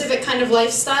specific kind of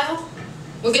lifestyle?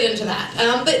 We'll get into that.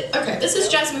 But, okay, this is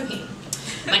Jasmine Heen,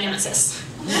 my nemesis.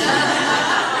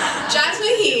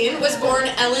 Jasmine Heen was born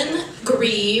Ellen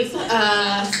Grieve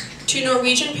to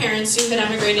Norwegian parents who had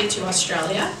emigrated to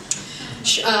Australia.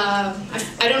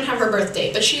 I don't have her birth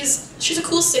date, but she's a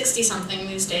cool 60-something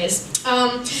these days.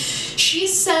 She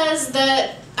says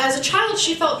that as a child,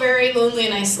 she felt very lonely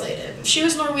and isolated. She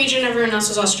was Norwegian, everyone else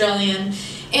was Australian,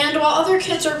 and while other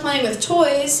kids were playing with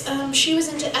toys, she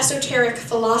was into esoteric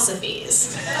philosophies.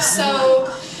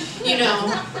 So, you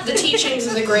know, the teachings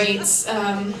of the greats.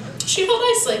 She felt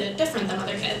isolated, different than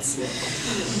other kids.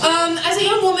 As a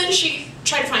young woman, she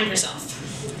tried to find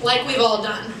herself, like we've all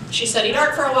done. She studied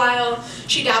art for a while,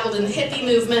 she dabbled in the hippie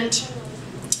movement,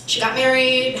 she got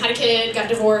married, had a kid, got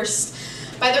divorced.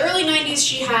 By the early 90s,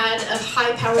 she had a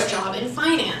high-powered job in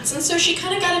finance, and so she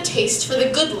kind of got a taste for the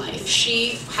good life.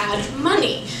 She had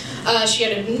money. She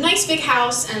had a nice big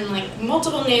house and like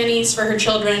multiple nannies for her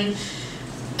children,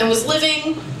 and was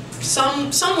living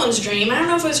someone's dream. I don't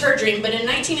know if it was her dream, but in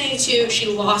 1992, she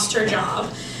lost her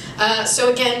job.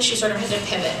 So again, she sort of had to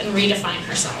pivot and redefine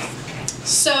herself.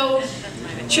 So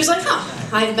she was like,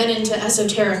 I've been into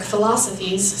esoteric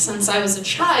philosophies since I was a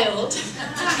child.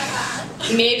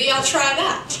 Maybe I'll try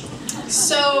that.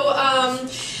 So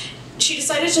she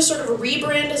decided to sort of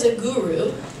rebrand as a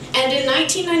guru, and in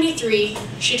 1993,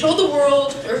 she told the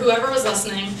world, or whoever was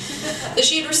listening, that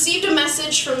she had received a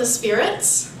message from the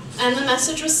spirits, and the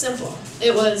message was simple.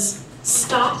 It was,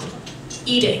 stop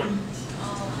eating.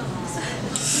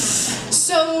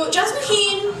 So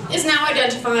Jasmine is now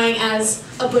identifying as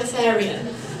a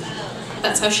breatharian.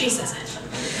 That's how she says it.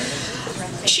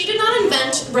 She did not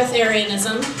invent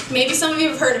breatharianism. Maybe some of you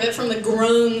have heard of it from the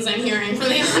groans I'm hearing from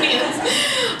the audience.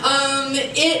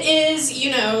 It is,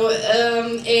 you know,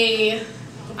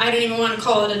 I don't even want to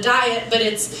call it a diet, but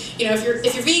it's, you know, if you're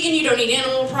vegan, you don't eat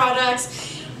animal products.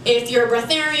 If you're a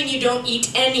breatharian, you don't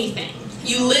eat anything.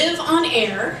 You live on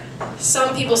air.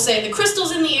 Some people say the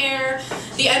crystals in the air,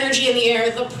 the energy in the air,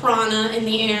 the prana in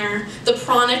the air, the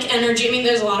pranic energy. I mean,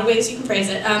 there's a lot of ways you can phrase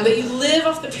it, but you live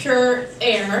off the pure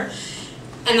air.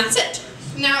 And that's it.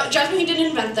 Now, Jasmine didn't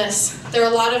invent this. There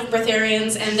are a lot of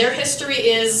breatharians, and their history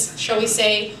is, shall we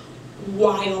say,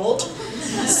 wild.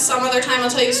 Some other time I'll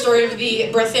tell you a story of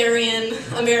the breatharian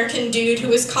American dude who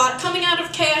was caught coming out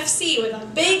of KFC with a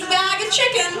big bag of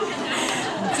chicken.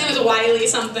 His name was Wiley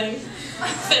something.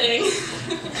 Fitting.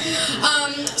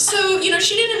 So, you know,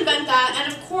 she didn't invent that,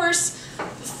 and of course,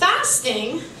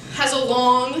 fasting has a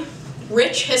long,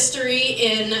 rich history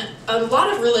in a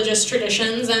lot of religious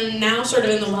traditions and now sort of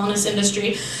in the wellness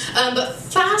industry. But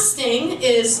fasting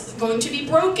is going to be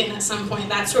broken at some point.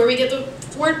 That's where we get the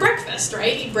word breakfast,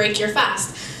 right? You break your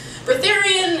fast.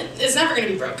 Breatharian is never going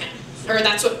to be broken, or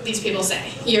that's what these people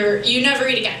say. You never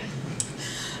eat again.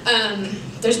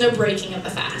 There's no breaking of the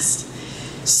fast.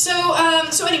 So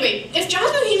anyway, if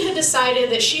Jasmine had decided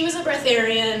that she was a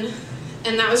breatharian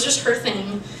and that was just her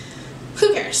thing,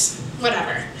 who cares?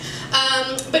 Whatever.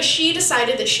 But she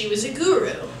decided that she was a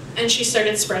guru, and she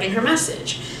started spreading her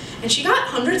message. And she got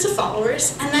hundreds of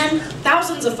followers, and then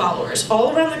thousands of followers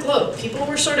all around the globe. People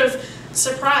were sort of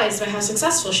surprised by how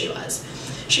successful she was.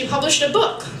 She published a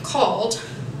book called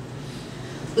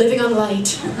Living on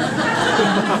Light,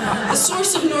 the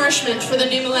source of nourishment for the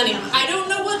new millennium. I don't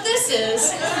know what this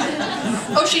is.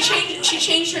 Oh, she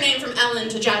changed her name from Ellen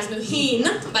to Jasmine,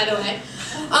 by the way.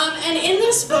 And in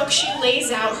this book, she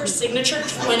lays out her signature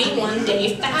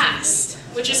 21-day fast,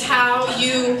 which is how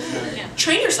you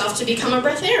train yourself to become a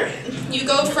breatharian. You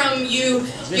go from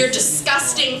your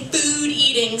disgusting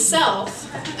food-eating self,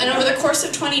 and over the course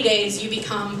of 20 days, you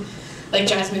become like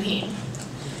Jasmine.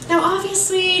 Now,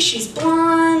 obviously, she's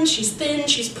blonde, she's thin,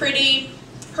 she's pretty.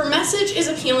 Her message is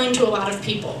appealing to a lot of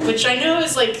people, which I know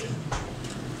is like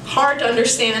hard to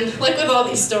understand, like with all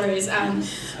these stories.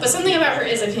 But something about her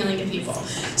is appealing to people.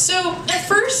 So at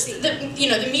first, the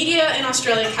media in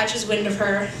Australia catches wind of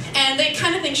her, and they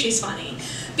kind of think she's funny.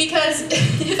 Because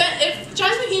if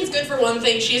Jasmine is good for one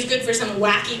thing, she's good for some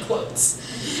wacky quotes.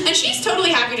 And she's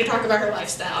totally happy to talk about her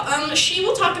lifestyle. She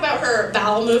will talk about her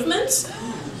bowel movements,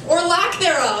 or lack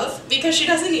thereof, because she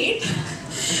doesn't eat.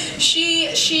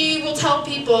 She will tell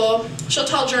people, she'll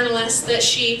tell journalists that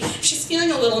she's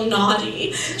feeling a little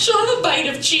naughty. She'll have a bite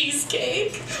of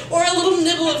cheesecake, or a little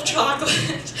nibble of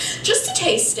chocolate, just to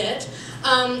taste it.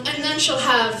 And then she'll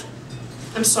have,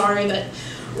 I'm sorry, but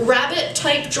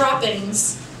rabbit-type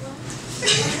droppings.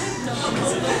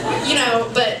 You know,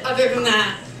 but other than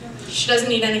that, she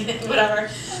doesn't eat anything, whatever.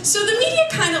 So the media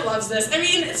kind of loves this. I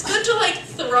mean, it's good to like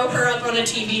throw her up on a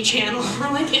TV channel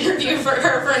or like interview for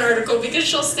her for an article because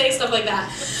she'll say stuff like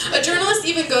that. A journalist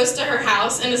even goes to her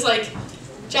house and is like,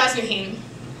 Jasmine,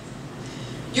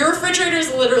 Your refrigerator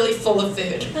is literally full of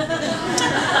food.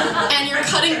 And your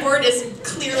cutting board has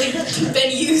clearly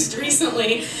been used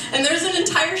recently. And there's an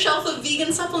entire shelf of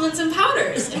vegan supplements and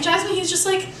powders. And Jasmine He's just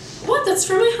like, what? That's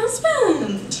for my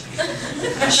husband.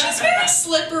 She's very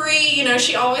slippery, you know,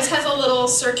 she always has a little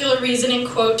circular reasoning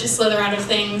quote to slither out of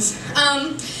things.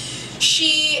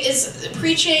 She is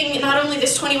preaching not only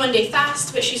this 21-day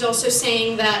fast, but she's also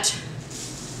saying that,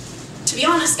 to be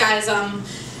honest, guys,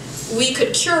 we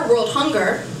could cure world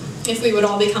hunger if we would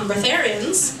all become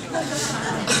breatharians.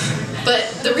 But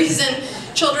the reason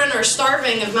children are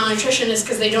starving of malnutrition is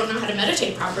because they don't know how to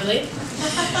meditate properly.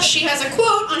 She has a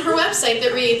quote on her website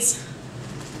that reads,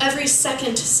 "Every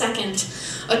second,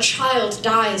 a child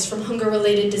dies from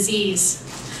hunger-related disease.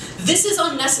 This is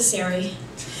unnecessary.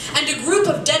 And a group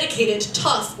of dedicated,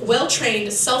 tough,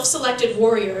 well-trained, self-selected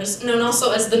warriors, known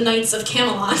also as the Knights of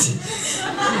Camelot,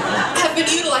 have been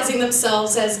utilizing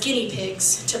themselves as guinea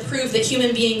pigs to prove that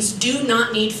human beings do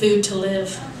not need food to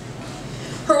live."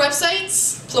 Her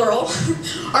websites, plural,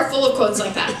 are full of quotes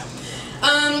like that.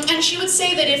 And she would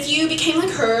say that if you became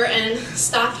like her and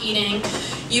stopped eating,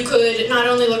 you could not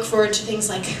only look forward to things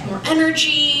like more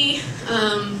energy,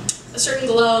 a certain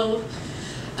glow,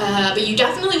 but you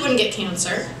definitely wouldn't get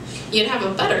cancer. You'd have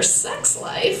a better sex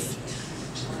life,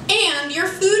 and your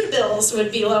food bills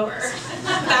would be lower.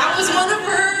 That was one of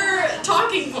her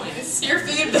talking points. Your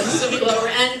food bills would be lower,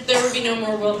 and there would be no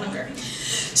more world hunger.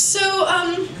 So,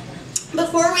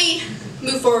 before we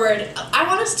move forward, I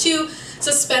want us to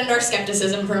suspend our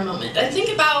skepticism for a moment and think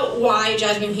about why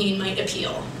Jasmine Heen might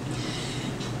appeal.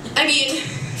 I mean,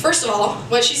 first of all,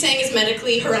 what she's saying is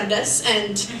medically horrendous,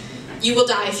 and you will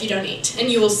die if you don't eat.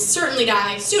 And you will certainly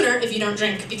die sooner if you don't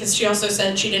drink, because she also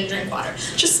said she didn't drink water.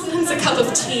 Just sometimes a cup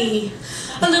of tea.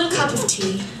 A little cup of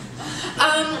tea.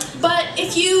 But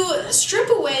if you strip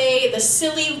away the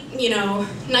silly, you know,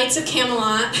 Knights of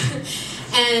Camelot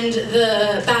and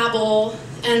the babble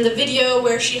and the video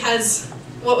where she has,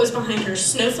 what was behind her,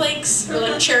 snowflakes or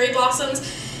like cherry blossoms,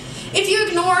 if you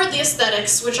ignore the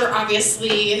aesthetics, which are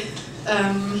obviously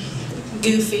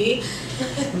goofy,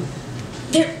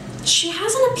 she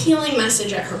has an appealing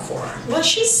message at her core. What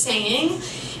she's saying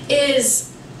is,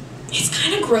 it's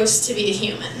kind of gross to be a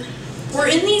human. We're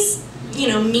in these, you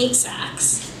know, meat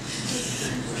sacks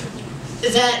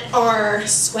that are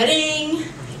sweating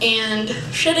and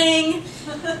shitting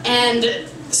and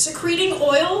secreting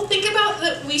oil. Think about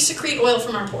that we secrete oil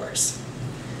from our pores.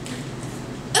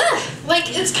 Ugh, like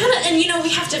it's kind of, and you know, we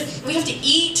have to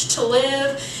eat to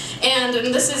live. And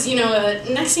this is, you know, a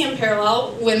NXIVM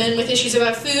parallel, women with issues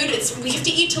about food. We have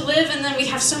to eat to live, and then we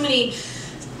have so many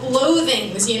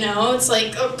loathings, you know. It's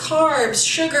like carbs,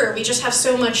 sugar, we just have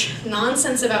so much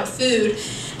nonsense about food.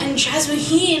 And Jasmine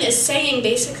Heen is saying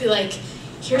basically like,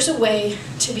 here's a way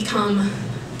to become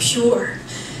pure,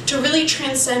 to really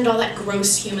transcend all that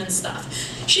gross human stuff.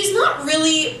 She's not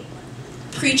really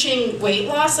preaching weight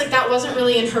loss, like that wasn't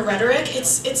really in her rhetoric.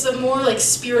 It's a more like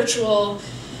spiritual,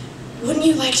 wouldn't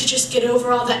you like to just get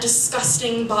over all that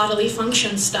disgusting bodily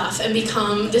function stuff and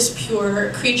become this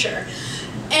pure creature?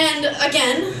 And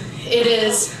again, it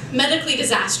is medically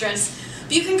disastrous,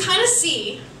 but you can kind of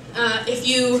see, if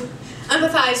you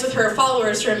empathize with her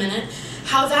followers for a minute,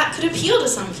 how that could appeal to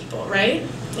some people, right?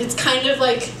 It's kind of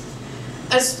like,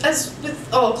 as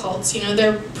with all cults, you know,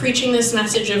 they're preaching this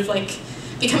message of like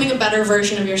becoming a better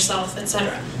version of yourself,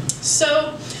 etc.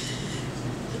 So,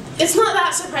 it's not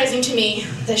that surprising to me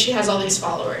that she has all these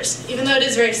followers, even though it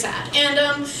is very sad.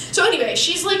 And so anyway,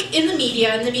 she's like in the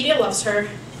media, and the media loves her.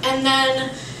 And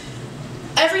then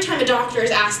every time a doctor is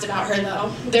asked about her,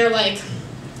 though, they're like,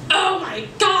 "Oh my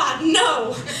God,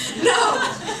 no,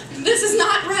 this is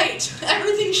not right.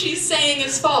 Everything she's saying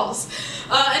is false."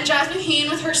 And Jasmine Heen,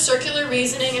 with her circular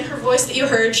reasoning and her voice that you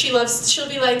heard, she'll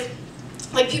be like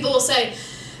people will say,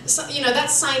 so, you know,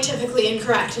 that's scientifically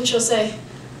incorrect, and she'll say,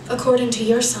 "According to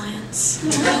your science,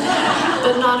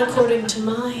 but not according to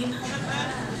mine."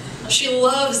 She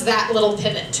loves that little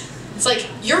pivot. It's like,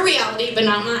 your reality, but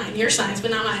not mine. Your science,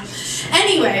 but not mine.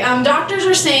 Anyway, doctors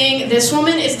are saying this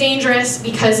woman is dangerous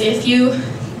because if you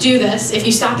do this, if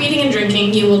you stop eating and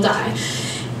drinking, you will die.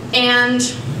 And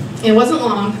it wasn't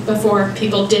long before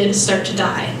people did start to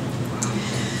die.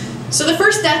 So the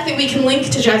first death that we can link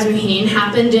to Jasmine Heen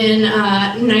happened in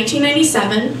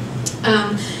 1997.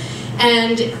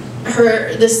 And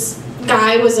this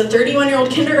guy was a 31-year-old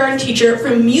kindergarten teacher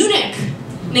from Munich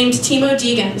named Timo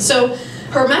Degen. So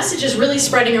her message is really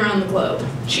spreading around the globe.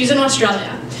 She's in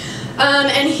Australia.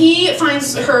 And he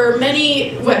finds her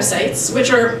many websites,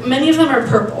 which are, many of them are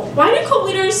purple. Why do cult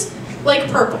leaders like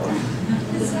purple?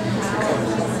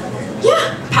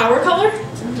 Yeah, power color.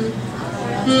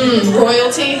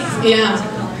 Royalty? Yeah.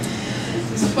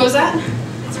 What was that?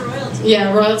 It's a royalty.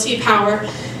 Yeah, royalty, power.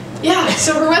 Yeah,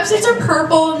 so her websites are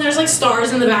purple and there's like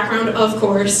stars in the background, of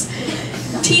course.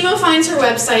 Timo finds her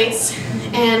websites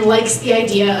and likes the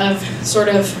idea of sort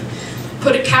of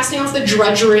casting off the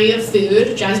drudgery of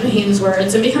food, Jasmine Heen's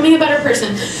words, and becoming a better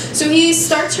person. So he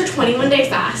starts her 21-day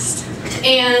fast.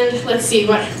 And let's see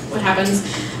what happens.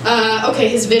 Okay,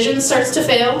 his vision starts to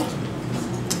fail.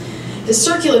 His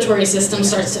circulatory system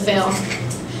starts to fail.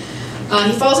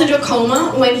 He falls into a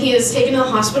coma. When he is taken to the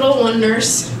hospital, one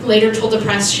nurse later told the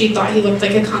press she thought he looked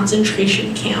like a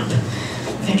concentration camp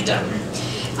victim.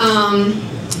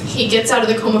 He gets out of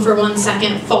the coma for 1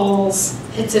 second, falls,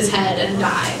 hits his head, and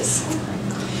dies.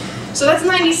 So that's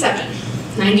 97.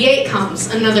 98 comes,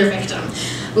 another victim.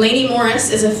 Lainey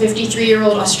Morris is a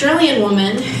 53-year-old Australian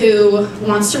woman who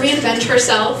wants to reinvent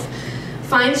herself,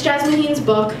 finds Jasmine Heen's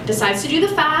book, decides to do the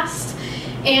fast,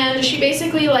 and she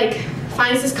basically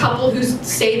finds this couple who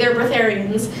say they're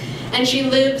breatharians, and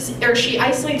she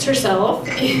isolates herself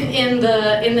in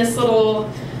this little,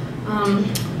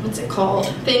 what's it called,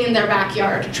 thing in their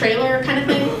backyard, trailer kind of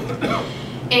thing,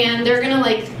 and they're gonna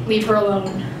leave her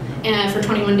alone for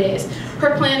 21 days.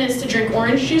 Her plan is to drink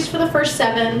orange juice for the first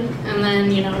 7, and then,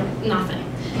 nothing.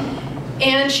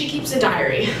 And she keeps a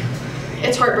diary.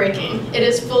 It's heartbreaking. It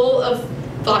is full of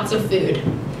thoughts of food.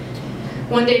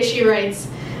 One day she writes,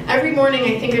 "Every morning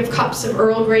I think of cups of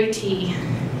Earl Grey tea.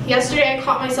 Yesterday I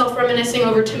caught myself reminiscing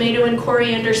over tomato and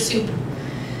coriander soup.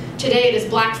 Today it is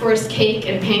Black Forest cake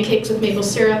and pancakes with maple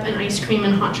syrup and ice cream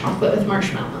and hot chocolate with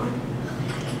marshmallow."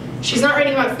 She's not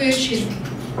writing about food, she's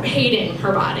hating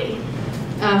her body.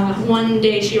 One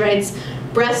day she writes,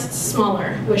 "Breasts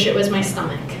smaller, wish it was my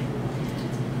stomach."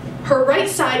 Her right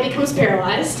side becomes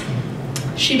paralyzed.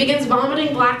 She begins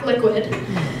vomiting black liquid.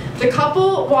 The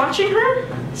couple watching her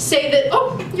say that,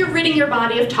 "Oh, you're ridding your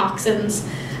body of toxins,"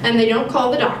 and they don't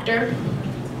call the doctor.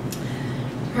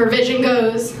 Her vision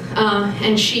goes,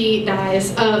 and she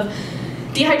dies of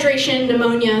dehydration,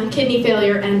 pneumonia, kidney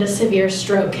failure, and a severe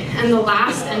stroke. And the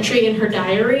last entry in her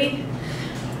diary,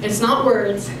 it's not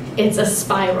words, it's a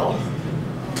spiral.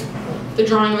 The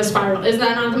drawing of a spiral. Is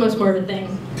that not the most morbid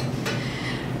thing?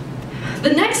 The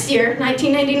next year,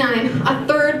 1999, a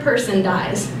third person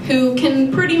dies, who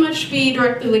can pretty much be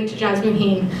directly linked to Jasmine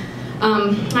Heen.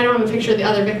 I don't have a picture of the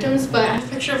other victims, but I have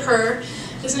a picture of her.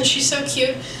 Isn't she so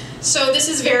cute? So this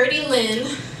is Verity Lynn.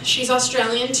 She's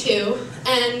Australian too,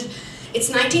 and it's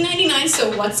 1999,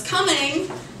 so what's coming?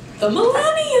 The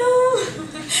millennium!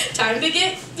 Time to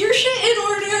get your shit in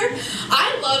order.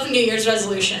 I love New Year's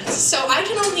resolutions, so I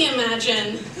can only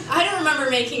imagine. I don't remember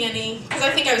making any, because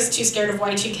I think I was too scared of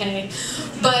Y2K,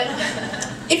 but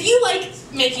if you like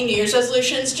making New Year's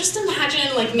resolutions, just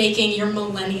imagine making your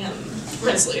millennium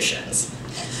resolutions.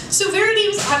 So Verity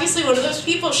was obviously one of those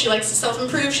people. She likes to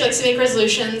self-improve, she likes to make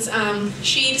resolutions.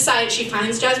 She decides, she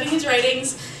finds Jasmine Heen's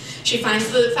writings, she finds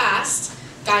the fast,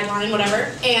 guideline,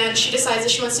 whatever, and she decides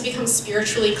that she wants to become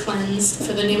spiritually cleansed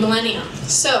for the new millennium.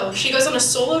 So she goes on a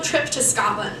solo trip to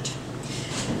Scotland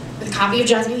with a copy of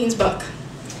Jasmine Heen's book,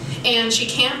 and she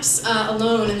camps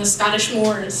alone in the Scottish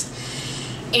moors,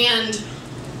 and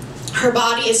her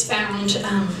body is found,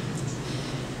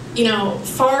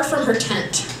 far from her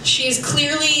tent. She's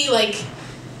clearly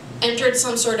entered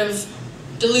some sort of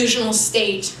delusional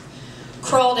state,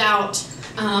 crawled out,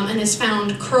 and is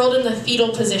found curled in the fetal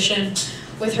position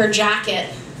with her jacket.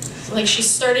 She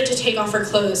started to take off her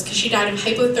clothes because she died of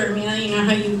hypothermia. You know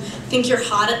how you think you're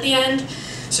hot at the end?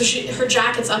 So her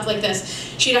jacket's up like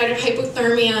this. She died of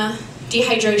hypothermia,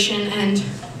 dehydration, and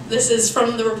this is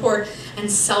from the report,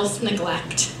 and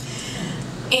self-neglect.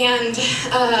 And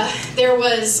there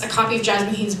was a copy of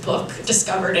Jasmine Heen's book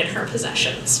discovered in her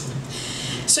possessions.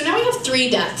 So now we have 3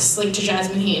 deaths linked to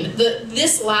Jasmine Heen.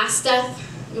 This last death,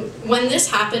 when this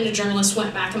happened, a journalist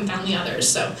went back and found the others,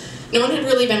 so no one had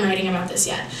really been writing about this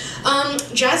yet.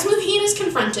 Jasmine Heen is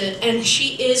confronted, and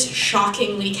she is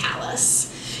shockingly callous.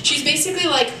 She's basically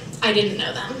like, I didn't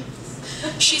know them.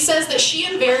 She says that she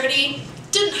and Verity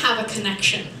didn't have a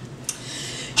connection.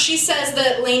 She says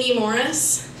that Lainey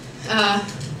Morris,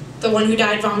 the one who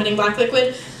died vomiting black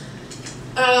liquid,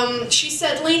 she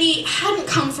said Lainey hadn't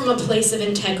come from a place of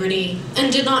integrity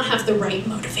and did not have the right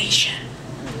motivation.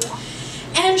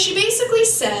 And she basically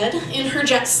said, in her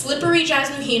slippery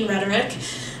Jasmine Heen rhetoric,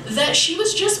 that she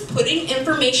was just putting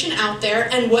information out there,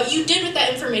 and what you did with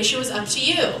that information was up to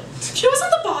you. She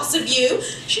wasn't the boss of you.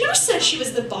 She never said she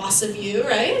was the boss of you,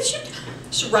 right? She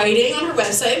was writing on her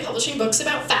website, publishing books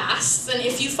about fasts, and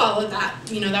if you followed that,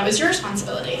 that was your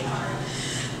responsibility.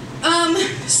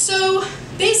 So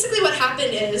basically what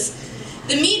happened is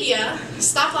the media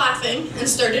stopped laughing and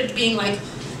started being like,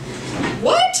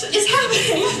 what is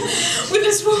happening with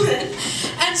this woman?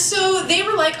 And so they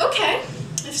were like, okay,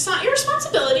 if it's not your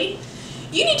responsibility,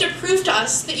 you need to prove to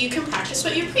us that you can practice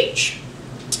what you preach.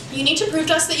 You need to prove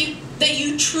to us that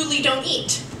you truly don't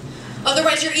eat.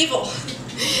 Otherwise you're evil.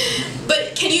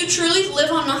 But can you truly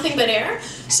live on nothing but air?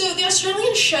 So the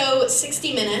Australian show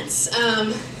 60 Minutes,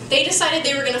 they decided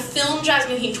they were going to film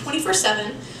Jasmine Heat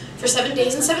 24/7 for 7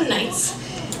 days and 7 nights,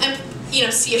 and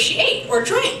see if she ate or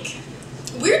drank.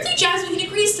 Weirdly, Jasmine Heat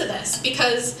agrees to this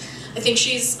because I think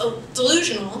she's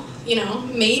delusional.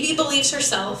 Maybe believes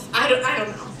herself. I don't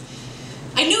know.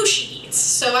 I know she eats,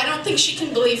 so I don't think she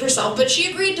can believe herself. But she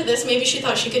agreed to this. Maybe she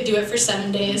thought she could do it for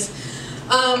 7 days.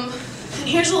 And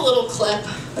here's a little clip.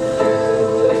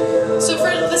 So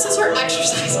this is her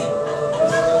exercising.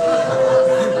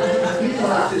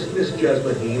 Miss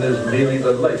Jasmine Heat is merely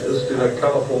the latest in a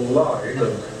colourful line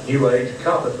of New Age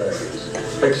carpetbaggers.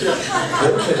 Except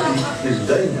her message is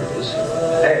dangerous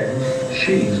and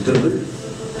she's deluded.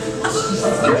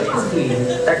 Jasmine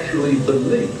Heat actually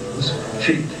believes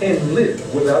she can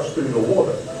live without food or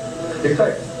water. In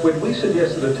fact, when we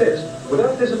suggested a test,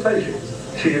 without hesitation,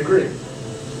 she agreed.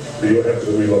 So you're happy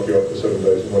that we lock you up for 7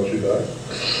 days and watch you die?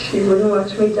 You wouldn't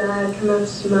watch me die. I'd come out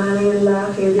smiling and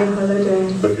laughing every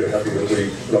holiday. But you're happy that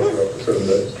we lock you up for 7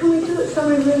 days? Can we do it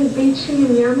somewhere really beachy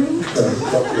and yummy? No,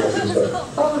 lock you up inside.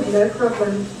 Oh, no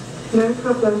problem. No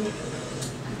problem.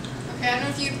 Okay, I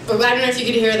don't know if you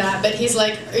could hear that, but he's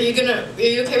like, are you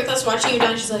okay with us watching you die?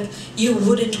 And she's like, you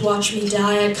wouldn't watch me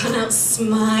die. I'd come out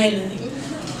smiling.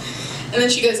 And then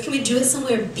she goes, can we do it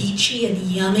somewhere beachy and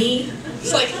yummy?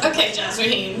 It's like, okay,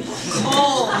 Jasmine,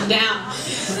 calm down.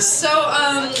 So,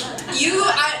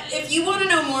 if you want to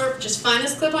know more, just find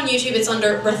this clip on YouTube. It's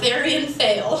under Breatharian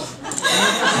Fail.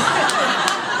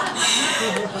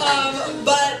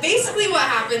 But basically what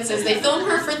happens is they film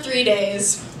her for 3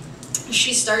 days.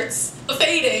 She starts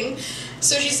fading.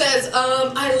 So she says,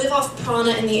 I live off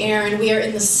prana in the air and we are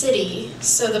in the city,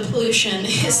 so the pollution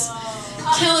is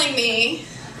killing me.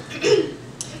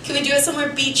 Can we do it somewhere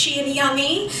beachy and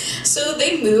yummy? So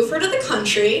they move her to the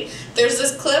country. There's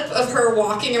this clip of her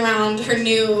walking around her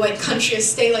new country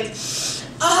estate this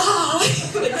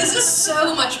is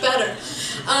so much better.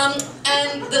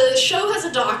 And the show has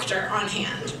a doctor on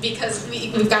hand because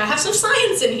we've got to have some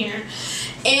science in here.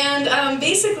 And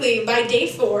basically by day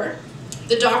 4,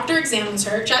 the doctor examines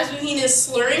her. Jasmine is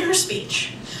slurring her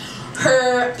speech.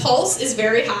 Her pulse is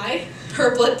very high.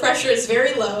 Her blood pressure is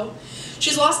very low.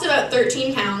 She's lost about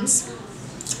 13 pounds,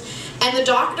 and the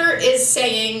doctor is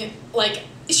saying,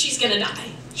 she's gonna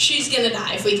die. She's gonna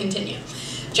die if we continue.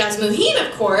 Jasmine,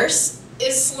 of course,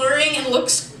 is slurring and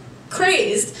looks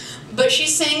crazed, but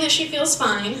she's saying that she feels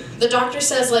fine. The doctor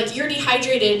says, you're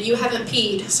dehydrated, you haven't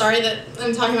peed. Sorry that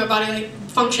I'm talking about bodily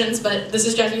functions, but this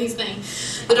is Jasmine's thing.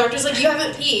 The doctor's like, you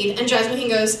haven't peed, and Jasmine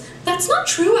goes, that's not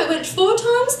true, I went 4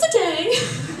 times today.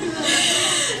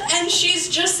 And she's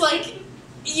just like,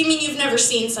 you mean you've never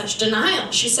seen such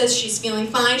denial? She says she's feeling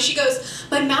fine. She goes,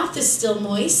 my mouth is still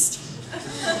moist.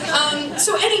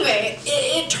 So anyway,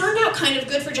 it turned out kind of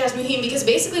good for Jasmine because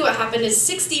basically what happened is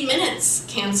 60 Minutes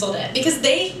canceled it because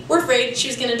they were afraid she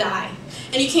was going to die.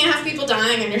 And you can't have people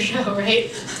dying on your show, right?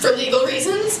 For legal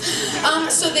reasons.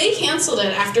 So they canceled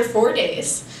it after 4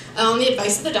 days on the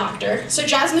advice of the doctor. So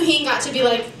Jasmine got to be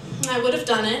like, I would have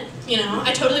done it.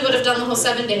 I totally would have done the whole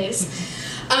 7 days.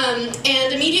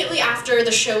 And immediately after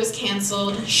the show was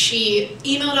canceled, she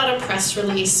emailed out a press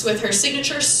release with her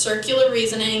signature circular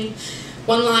reasoning.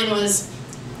 One line was,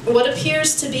 what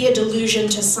appears to be a delusion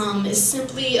to some is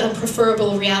simply a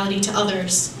preferable reality to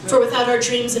others. For without our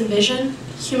dreams and vision,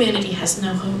 humanity has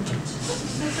no hope.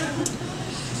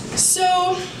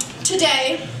 So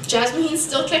today, Jasmine's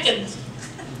still kicking.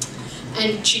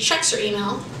 And she checks her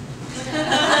email.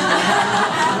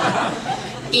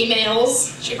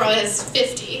 Emails. She probably has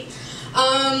 50.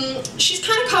 She's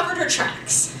kind of covered her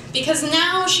tracks because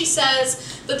now she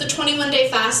says that the 21-day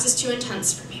fast is too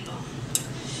intense for people.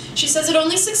 She says it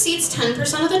only succeeds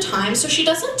 10% of the time, so she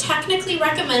doesn't technically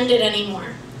recommend it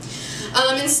anymore.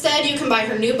 Instead, you can buy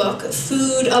her new book, The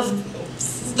Food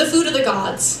of the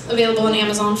Gods, available on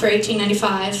Amazon for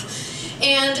 $18.95.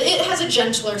 And it has a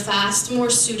gentler fast, more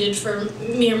suited for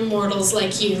mere mortals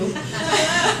like you.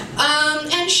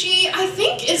 And she, I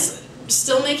think, is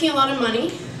still making a lot of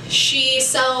money. She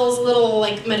sells little,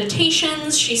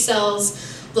 meditations. She sells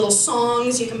little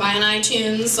songs you can buy on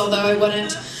iTunes, although I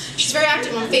wouldn't. She's very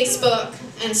active on Facebook,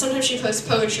 and sometimes she posts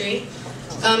poetry.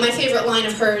 My favorite line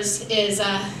of hers is,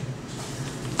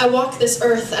 I walk this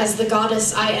earth as the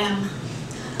goddess I am,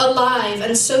 alive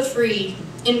and so free,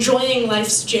 enjoying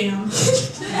life's jam.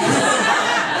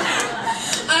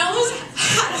 I almost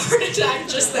had a heart attack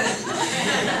just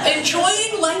then.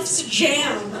 Enjoying life's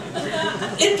jam.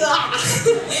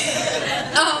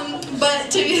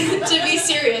 But to be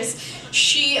serious,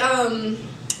 she,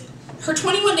 her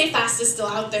 21-day fast is still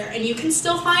out there, and you can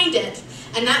still find it.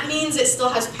 And that means it still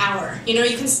has power. You know,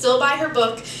 you can still buy her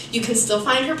book, you can still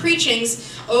find her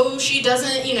preachings. Oh, she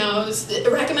doesn't, you know,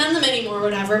 recommend them anymore or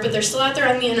whatever, but they're still out there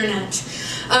on the internet.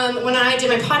 When I did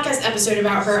my podcast episode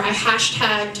about her, I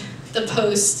hashtagged the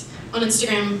post on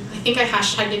Instagram. I think I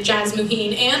hashtagged it Jazz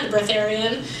Muheen and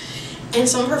Breatharian, and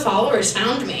some of her followers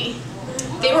found me.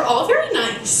 They were all very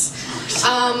nice,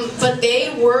 but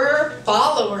they were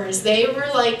followers. They were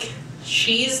like,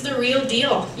 she's the real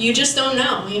deal. You just don't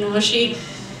know, you know,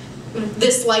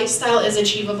 this lifestyle is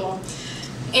achievable.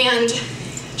 And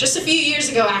just a few years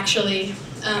ago, actually,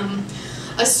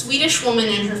 a Swedish woman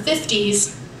in her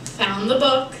 50s found the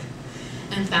book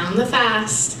and found the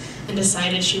fast and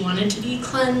decided she wanted to be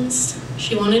cleansed,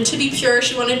 she wanted to be pure,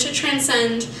 she wanted to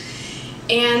transcend.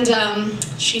 And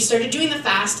she started doing the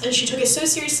fast, and she took it so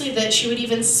seriously that she would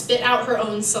even spit out her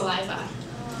own saliva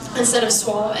instead of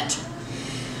swallow it.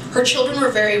 Her children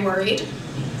were very worried,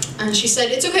 and she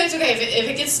said, it's okay, if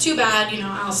it gets too bad, you know,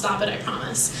 I'll stop it, I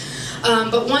promise.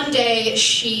 But one day,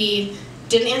 she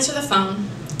didn't answer the phone,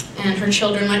 and her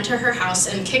children went to her house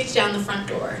and kicked down the front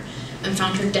door and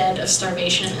found her dead of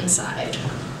starvation inside.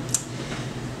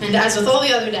 And as with all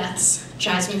the other deaths,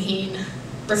 Jazz Muheen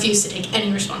refused to take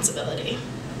any responsibility.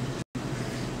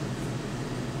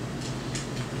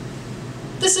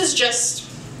 This is just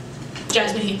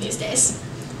Jazz Muheen these days.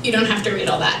 You don't have to read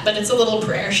all that, but it's a little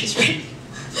prayer she's reading.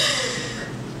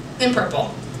 In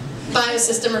purple.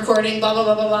 Biosystem recording, blah, blah,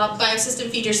 blah, blah, blah. Biosystem,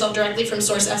 feed yourself directly from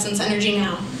source essence energy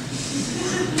now.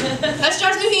 That's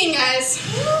Jazz Muheen, guys.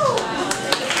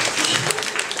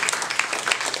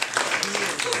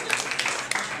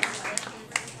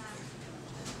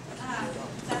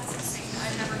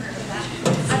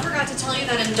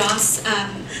 That in DOS,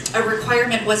 a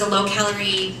requirement was a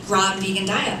low-calorie, raw vegan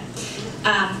diet,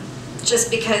 just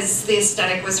because the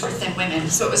aesthetic was for thin women.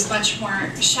 So it was much more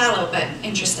shallow, but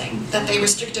interesting that they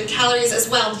restricted calories as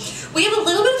well. We have a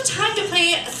little bit of time to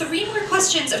play 3 more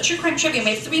questions of True Crime Trivia. We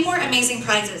have 3 more amazing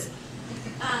prizes.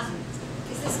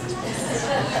 Is this one next?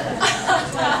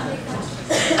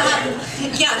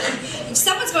 Yeah,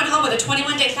 someone's going home with a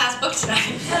 21-day fast book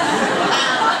tonight.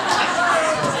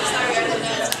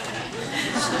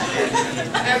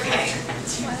 Okay.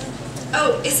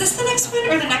 Oh, is this the next one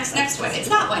or the next one? It's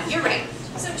that one. You're right.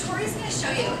 So Tori's going to show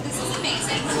you. This is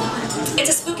amazing. It's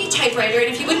a spooky typewriter,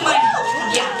 and if you wouldn't mind,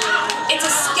 yeah, it's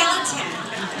a skeleton.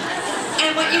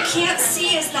 And what you can't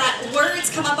see is that words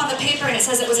come up on the paper, and it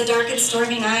says it was a dark and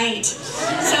stormy night.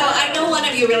 So I know one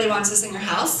of you really wants this in your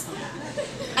house,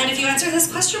 and if you answer this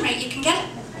question right, you can get it.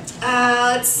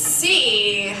 Let's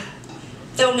see.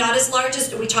 Though not as large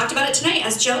as, we talked about it tonight,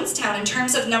 as Jonestown in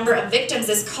terms of number of victims,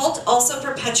 this cult also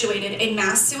perpetuated a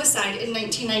mass suicide in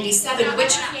 1997.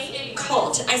 Which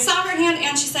cult? I saw her hand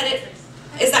and she said it.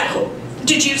 Is that cool?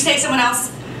 Did you say someone else?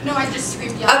 No, I just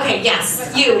screamed yeah. Okay,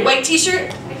 yes. You. White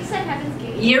t-shirt? I just said Heaven's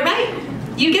Gate. You're right.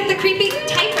 You get the creepy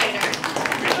typewriter.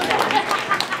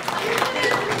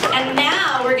 And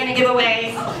now we're going to give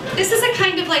away, this is a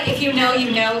kind of like if you know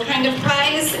kind of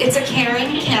prize. It's a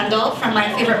Karen candle from My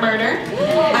Favorite Murder.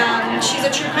 She's a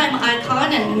true crime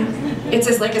icon, and it's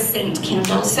like a saint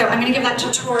candle. So I'm going to give that to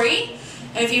Tori.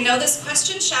 And if you know this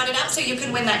question, shout it out so you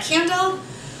can win that candle.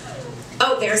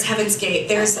 Oh, there's Heaven's Gate.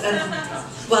 There's a,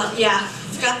 well, yeah.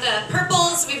 We've got the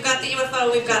purples, we've got the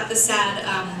UFO, we've got the sad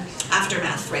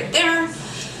aftermath right there.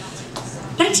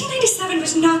 1997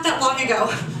 was not that long ago.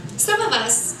 Some of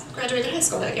us graduated high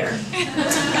school that year.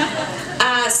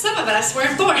 Some of us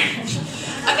weren't born.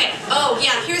 Okay, oh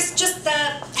yeah, here's just the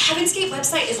Heaven's Gate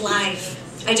website is live.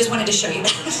 I just wanted to show you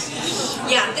that.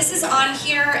 Yeah, this is on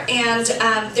here, and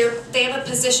they have a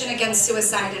position against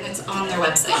suicide, and it's on their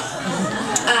website.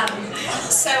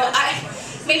 So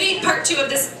maybe part 2 of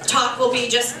this talk will be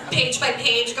just page by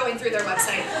page going through their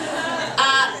website.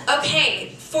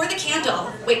 Okay, for the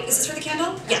candle. Wait, is this for the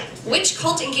candle? Yeah. Which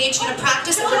cult engaged in a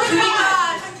practice of recruiting?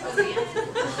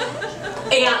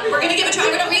 Yeah, we're going to give it a try.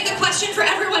 I'm going to read the question for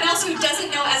everyone else who doesn't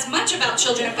know as much about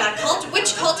Children of God cult.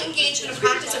 Which cult engaged in a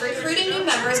practice of recruiting new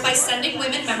members by sending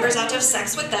women members out to have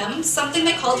sex with them? Something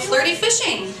they called flirty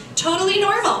fishing. Totally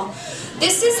normal.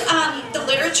 This is the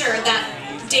literature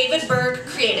that David Berg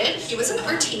created. He was an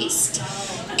artiste,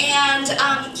 And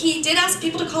he did ask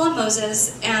people to call him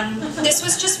Moses, and this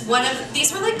was just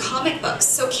these were like comic books.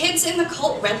 So kids in the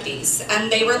cult read these,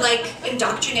 and they were like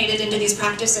indoctrinated into these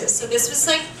practices. So this was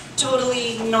like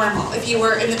totally normal if you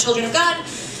were in the Children of God.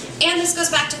 And this goes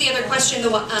back to the other question, the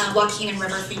Joaquin and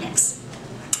River Phoenix.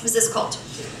 Was this cult?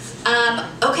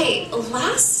 Okay,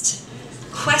 last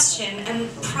question, and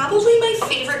probably my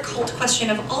favorite cult question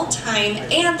of all time,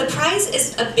 and the prize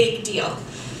is a big deal.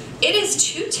 It is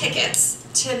 2 tickets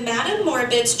to Madame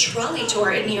Morbid's trolley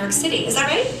tour in New York City. Is that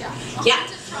right? Yeah.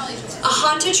 A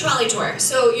haunted trolley tour.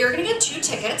 So you're gonna get 2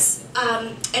 tickets,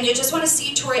 and you just want to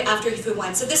see Tori after you food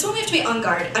wine. So this one we have to be on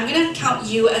guard. I'm gonna count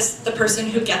you as the person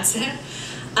who gets it.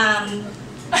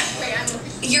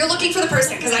 You're looking for the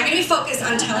person because I'm gonna be focused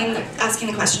on asking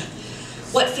the question.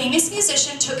 What famous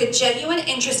musician took a genuine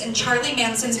interest in Charlie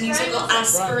Manson's musical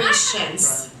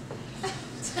aspirations?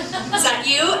 Is that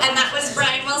you? And that was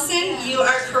Brian Wilson? You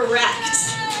are correct.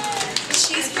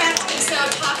 She's correct. So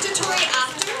talk to Tori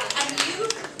after, and you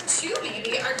too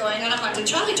maybe are going on a haunted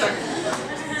trolley tour.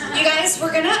 You guys,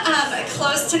 we're gonna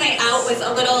close tonight out with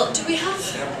a little,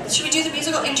 should we do the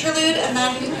musical interlude and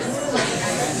then?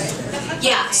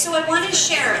 Yeah, so I want to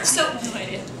share,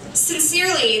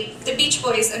 sincerely, the Beach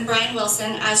Boys and Brian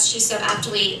Wilson, as she so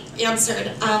aptly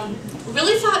answered,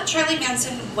 really thought Charlie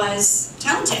Manson was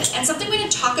talented. And something we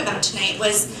didn't talk about tonight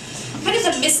was kind of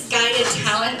the misguided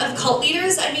talent of cult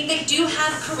leaders. I mean, they do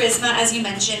have charisma, as you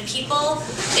mentioned.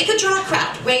 They could draw a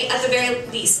crowd, right, at the very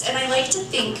least. And I like to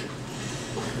think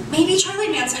maybe Charlie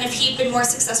Manson, if he'd been more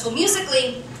successful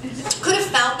musically, could have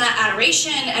found that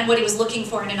adoration and what he was looking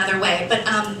for in another way. But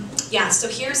yeah, so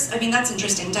that's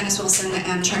interesting. Dennis Wilson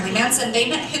and Charlie Manson, they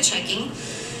met hitchhiking.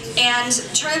 And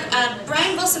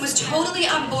Brian Wilson was totally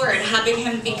on board having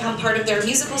him become part of their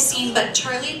musical scene, but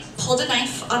Charlie pulled a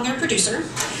knife on their producer.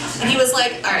 And he was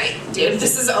like, all right, dude,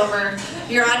 this is over.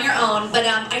 You're on your own. But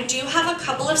I do have a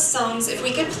couple of songs. If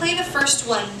we could play the first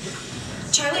one.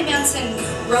 Charlie Manson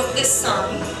wrote this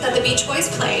song that the Beach Boys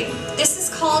played. This is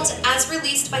called, as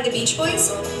released by the Beach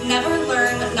Boys, Never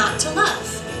Learn Not to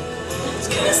Love. It's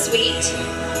kind of sweet.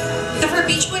 And for a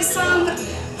Beach Boys song,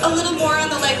 a little more on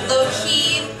the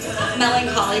low-key,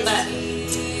 melancholy, but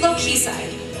low-key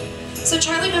side. So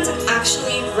Charlie Manson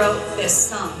actually wrote this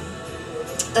song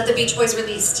that the Beach Boys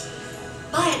released.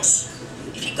 But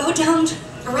if you go down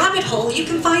a rabbit hole, you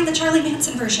can find the Charlie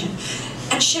Manson version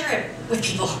and share it with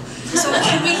people. So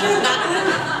can we hear that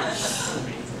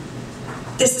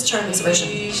one? This is Charlie's version.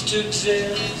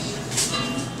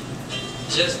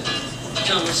 Just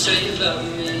come and say about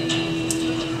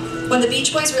me. When the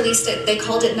Beach Boys released it, they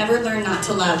called it Never Learn Not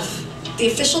to Love. The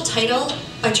official title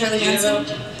by Charlie Manson,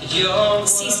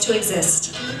 Cease to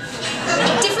Exist.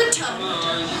 Different tone.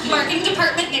 Marketing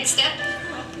department nixed it.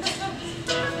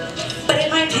 But in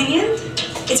my opinion,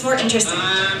 it's more interesting.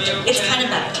 It's kind of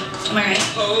better. Am I right?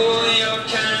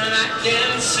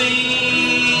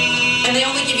 And they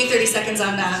only give you 30 seconds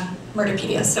on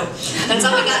Murderpedia, so that's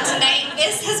all we got tonight.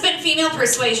 This has been Female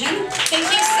Persuasion.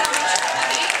 Thank you so much for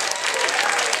coming.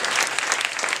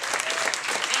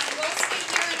 And we'll stay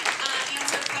here and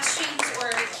answer questions or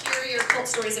hear your cult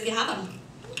stories if you have them.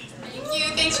 Thank you.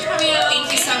 Thanks for coming out.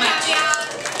 Thank you so much.